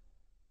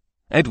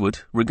 Edward,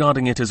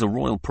 regarding it as a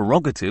royal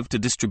prerogative to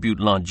distribute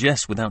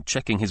largesse without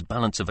checking his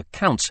balance of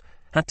accounts,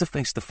 had to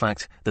face the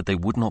fact that they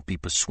would not be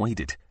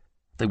persuaded.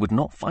 They would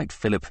not fight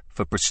Philip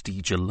for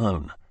prestige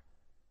alone.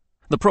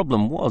 The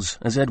problem was,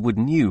 as Edward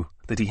knew,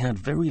 that he had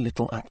very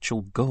little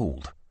actual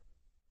gold.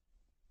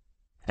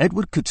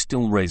 Edward could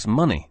still raise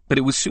money, but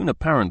it was soon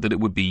apparent that it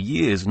would be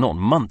years, not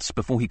months,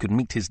 before he could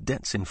meet his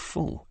debts in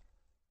full.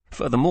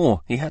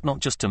 Furthermore, he had not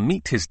just to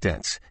meet his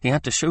debts, he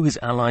had to show his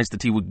allies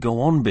that he would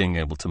go on being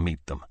able to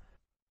meet them.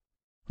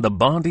 The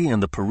Bardi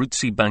and the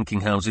Peruzzi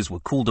banking houses were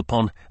called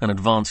upon and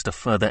advanced a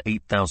further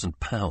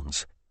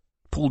 £8,000.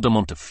 Paul de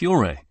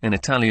Montefiore, an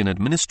Italian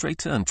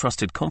administrator and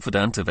trusted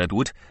confidant of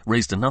Edward,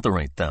 raised another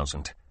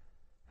 £8,000.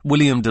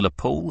 William de la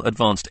Pole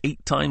advanced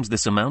 8 times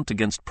this amount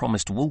against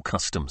promised wool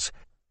customs.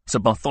 Sir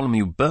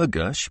Bartholomew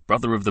Burghersh,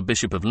 brother of the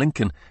Bishop of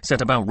Lincoln,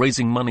 set about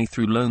raising money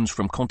through loans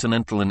from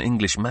continental and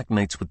English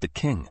magnates with the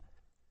king.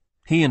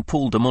 He and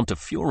Paul de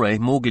Montefiore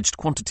mortgaged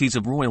quantities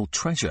of royal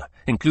treasure,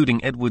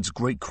 including Edward's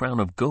great crown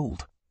of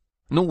gold.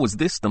 Nor was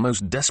this the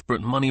most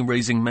desperate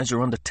money-raising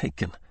measure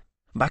undertaken.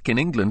 Back in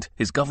England,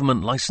 his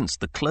government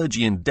licensed the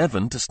clergy in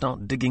Devon to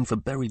start digging for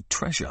buried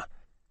treasure.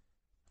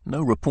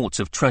 No reports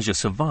of treasure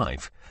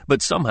survive,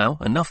 but somehow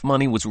enough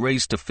money was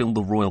raised to fill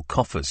the royal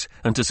coffers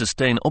and to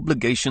sustain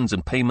obligations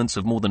and payments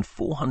of more than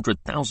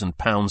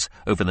 £400,000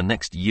 over the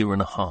next year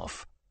and a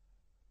half.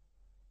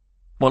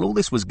 While all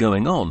this was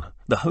going on,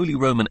 the Holy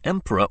Roman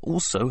Emperor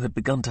also had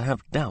begun to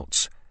have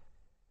doubts.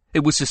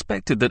 It was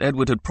suspected that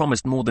Edward had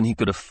promised more than he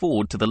could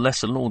afford to the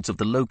lesser lords of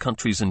the Low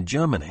Countries and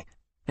Germany.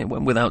 It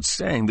went without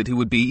saying that he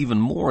would be even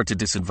more at a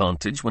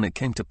disadvantage when it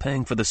came to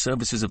paying for the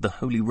services of the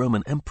Holy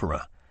Roman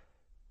Emperor.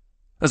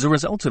 As a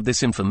result of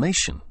this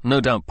information, no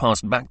doubt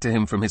passed back to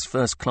him from his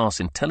first-class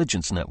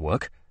intelligence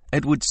network,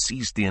 Edward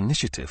seized the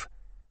initiative.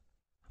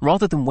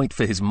 Rather than wait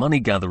for his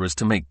money-gatherers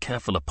to make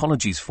careful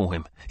apologies for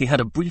him, he had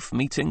a brief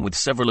meeting with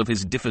several of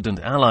his diffident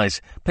allies,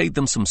 paid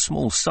them some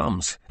small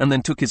sums, and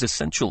then took his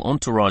essential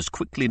entourage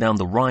quickly down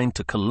the Rhine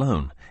to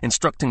Cologne,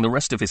 instructing the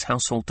rest of his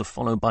household to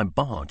follow by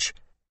barge.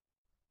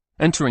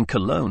 Entering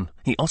Cologne,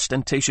 he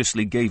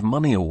ostentatiously gave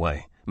money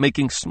away,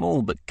 making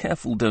small but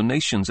careful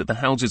donations at the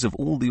houses of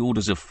all the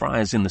orders of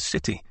friars in the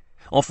city,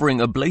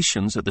 offering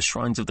oblations at the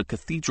shrines of the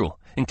cathedral,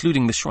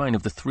 including the shrine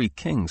of the Three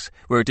Kings,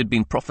 where it had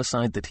been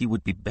prophesied that he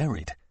would be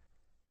buried.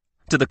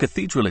 To the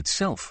cathedral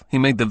itself, he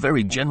made the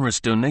very generous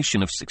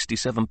donation of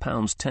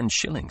 £67 10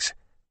 shillings.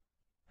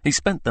 He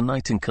spent the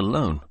night in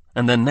Cologne,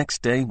 and then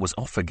next day was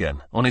off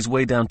again, on his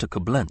way down to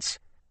Koblenz.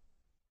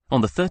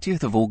 On the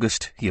 30th of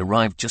August, he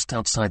arrived just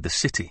outside the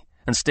city,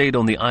 and stayed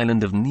on the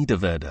island of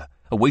Niederwerder,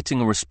 awaiting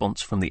a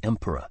response from the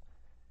emperor.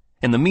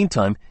 In the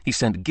meantime, he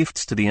sent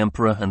gifts to the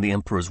emperor and the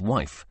emperor's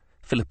wife,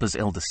 Philippa's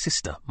elder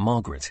sister,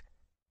 Margaret.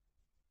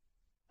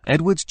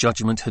 Edward's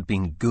judgment had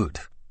been good.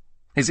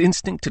 His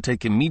instinct to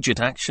take immediate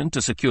action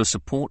to secure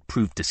support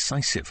proved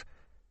decisive.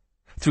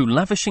 Through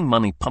lavishing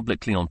money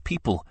publicly on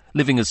people,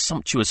 living as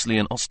sumptuously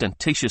and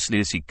ostentatiously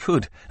as he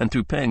could, and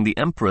through paying the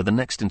emperor the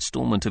next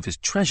installment of his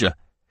treasure,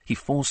 he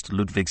forced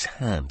Ludwig's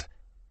hand.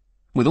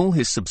 With all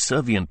his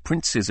subservient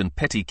princes and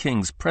petty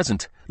kings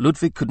present,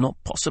 Ludwig could not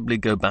possibly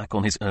go back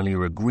on his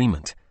earlier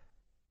agreement.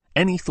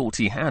 Any thought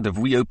he had of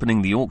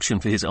reopening the auction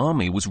for his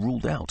army was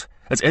ruled out,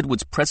 as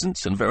Edward's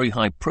presence and very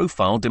high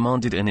profile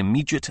demanded an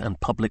immediate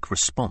and public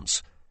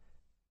response.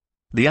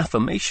 The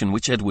affirmation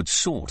which Edward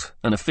sought,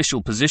 an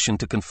official position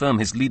to confirm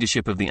his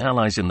leadership of the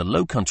Allies in the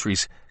Low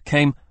Countries,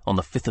 came on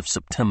the 5th of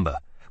September,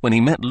 when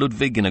he met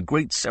Ludwig in a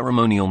great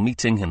ceremonial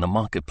meeting in the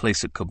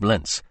marketplace at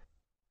Koblenz.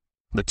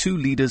 The two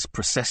leaders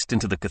processed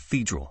into the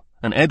cathedral,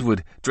 and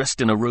Edward, dressed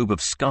in a robe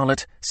of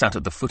scarlet, sat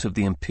at the foot of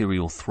the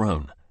imperial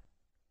throne.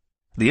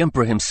 The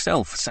emperor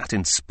himself sat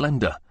in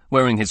splendor,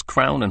 wearing his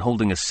crown and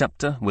holding a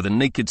scepter, with a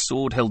naked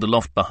sword held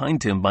aloft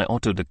behind him by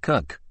Otto de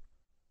Kirch.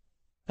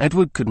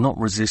 Edward could not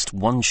resist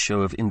one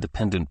show of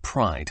independent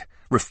pride,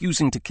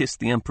 refusing to kiss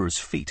the emperor's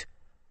feet.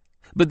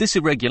 But this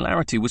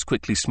irregularity was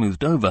quickly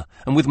smoothed over,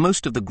 and with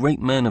most of the great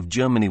men of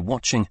Germany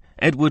watching,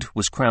 Edward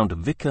was crowned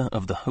Vicar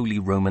of the Holy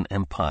Roman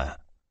Empire.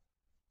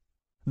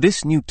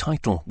 This new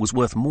title was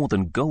worth more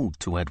than gold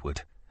to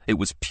Edward. It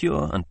was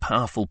pure and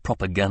powerful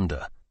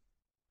propaganda.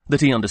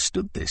 That he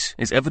understood this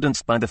is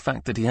evidenced by the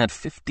fact that he had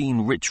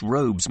 15 rich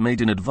robes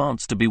made in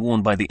advance to be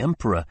worn by the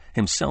Emperor,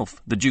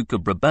 himself, the Duke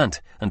of Brabant,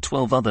 and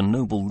 12 other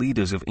noble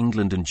leaders of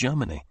England and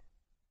Germany.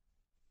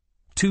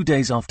 2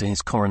 days after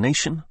his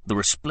coronation, the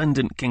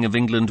resplendent King of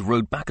England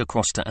rode back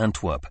across to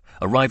Antwerp,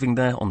 arriving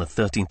there on the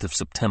 13th of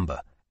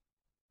September.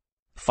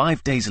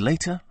 5 days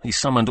later, he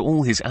summoned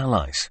all his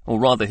allies, or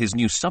rather his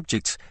new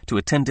subjects, to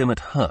attend him at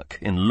Herk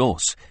in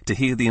Loos to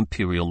hear the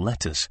imperial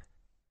letters.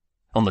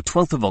 On the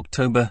 12th of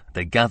October,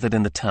 they gathered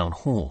in the town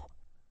hall.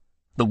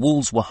 The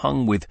walls were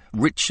hung with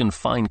rich and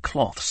fine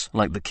cloths,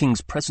 like the king's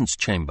presence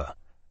chamber.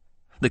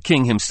 The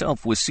king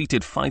himself was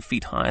seated 5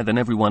 feet higher than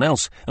everyone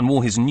else and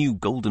wore his new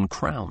golden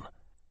crown.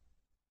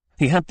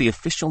 He had the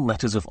official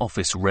letters of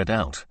office read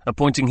out,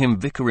 appointing him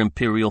Vicar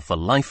Imperial for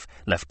life,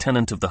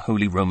 Lieutenant of the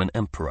Holy Roman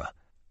Emperor.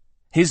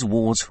 His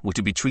wars were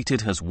to be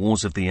treated as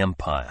wars of the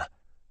empire.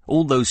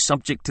 All those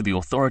subject to the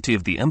authority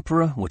of the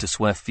emperor were to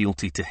swear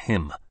fealty to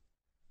him.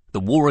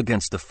 The war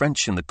against the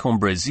French in the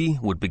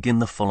Cambrésis would begin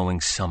the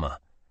following summer.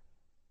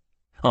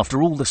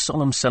 After all the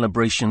solemn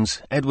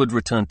celebrations, Edward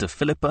returned to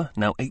Philippa,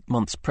 now 8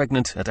 months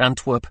pregnant, at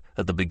Antwerp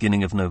at the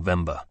beginning of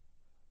November.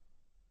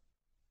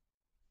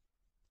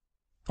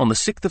 On the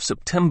 6th of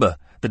September,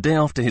 the day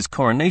after his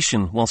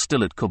coronation, while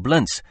still at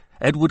Koblenz,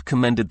 Edward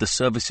commended the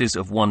services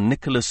of one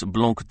Nicholas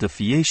Blanc de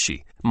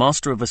Fieschi,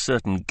 master of a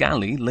certain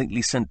galley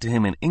lately sent to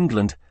him in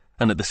England,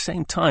 and at the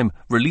same time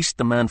released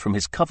the man from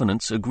his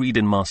covenants agreed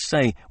in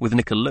Marseille with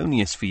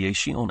Nicolonius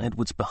Fieschi on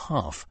Edward's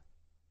behalf.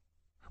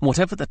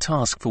 Whatever the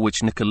task for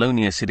which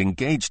Nicolonius had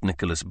engaged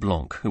Nicholas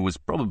Blanc, who was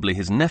probably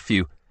his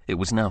nephew, it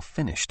was now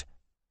finished.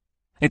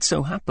 It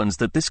so happens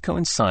that this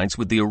coincides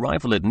with the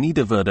arrival at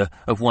Niederwerder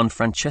of one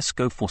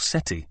Francesco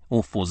Forsetti,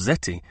 or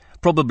Forzetti,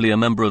 probably a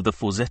member of the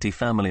Forzetti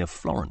family of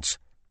Florence.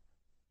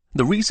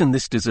 The reason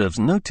this deserves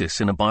notice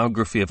in a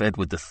biography of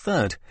Edward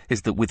III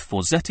is that with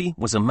Forzetti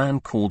was a man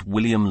called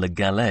William le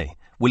Galais,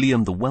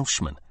 William the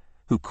Welshman,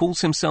 who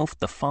calls himself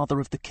the father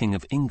of the King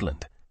of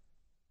England.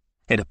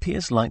 It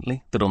appears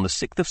likely that on the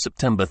 6th of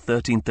September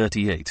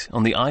 1338,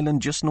 on the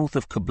island just north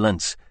of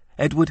Coblentz,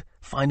 Edward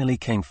finally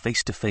came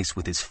face to face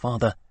with his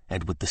father,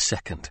 Edward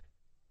II.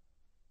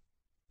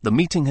 The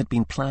meeting had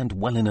been planned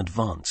well in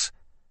advance.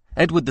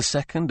 Edward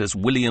II, as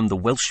William the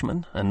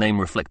Welshman, a name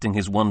reflecting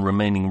his one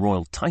remaining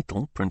royal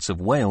title, Prince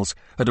of Wales,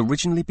 had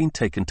originally been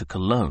taken to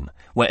Cologne,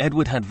 where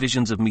Edward had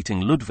visions of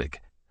meeting Ludwig,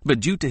 but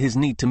due to his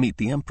need to meet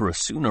the Emperor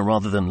sooner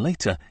rather than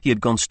later, he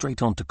had gone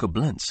straight on to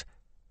Coblentz.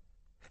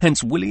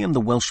 Hence William the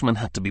Welshman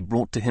had to be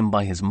brought to him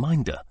by his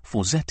minder,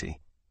 Forzetti.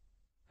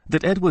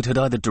 That Edward had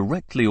either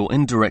directly or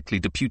indirectly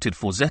deputed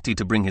Forzetti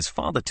to bring his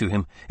father to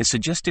him is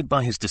suggested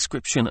by his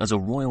description as a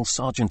royal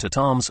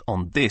sergeant-at-arms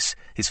on this,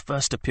 his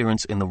first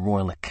appearance in the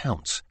royal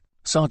accounts.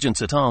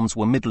 Sergeants-at-arms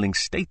were middling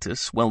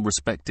status,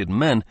 well-respected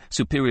men,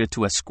 superior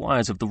to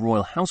esquires of the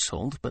royal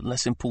household, but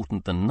less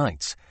important than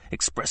knights,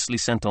 expressly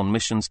sent on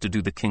missions to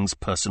do the king's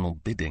personal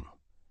bidding.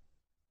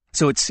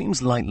 So it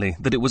seems likely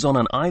that it was on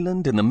an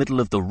island in the middle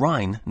of the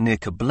Rhine, near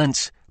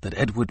Coblentz, that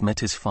Edward met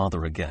his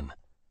father again.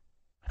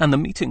 And the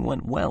meeting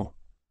went well.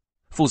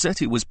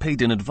 Forzetti was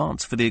paid in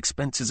advance for the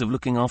expenses of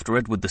looking after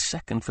Edward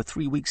II for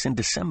 3 weeks in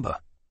December.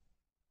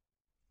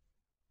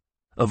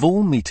 Of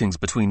all meetings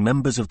between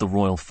members of the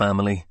royal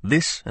family,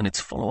 this and its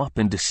follow-up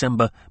in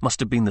December must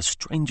have been the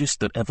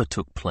strangest that ever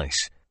took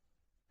place.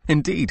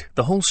 Indeed,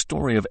 the whole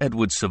story of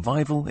Edward's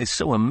survival is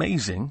so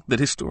amazing that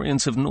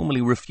historians have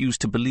normally refused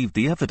to believe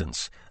the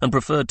evidence and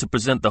preferred to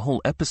present the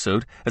whole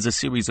episode as a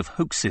series of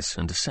hoaxes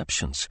and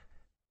deceptions.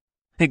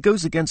 It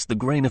goes against the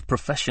grain of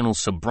professional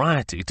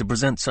sobriety to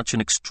present such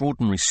an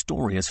extraordinary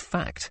story as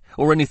fact,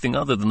 or anything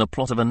other than the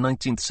plot of a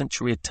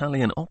 19th-century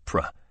Italian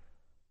opera.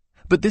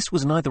 But this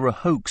was neither a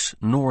hoax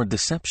nor a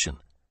deception.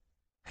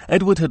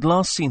 Edward had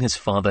last seen his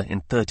father in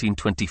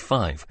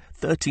 1325,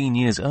 13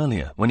 years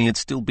earlier, when he had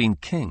still been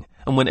king,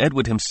 and when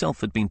Edward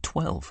himself had been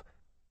 12.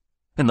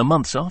 In the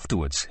months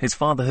afterwards, his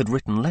father had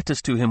written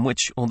letters to him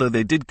which, although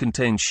they did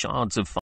contain shards of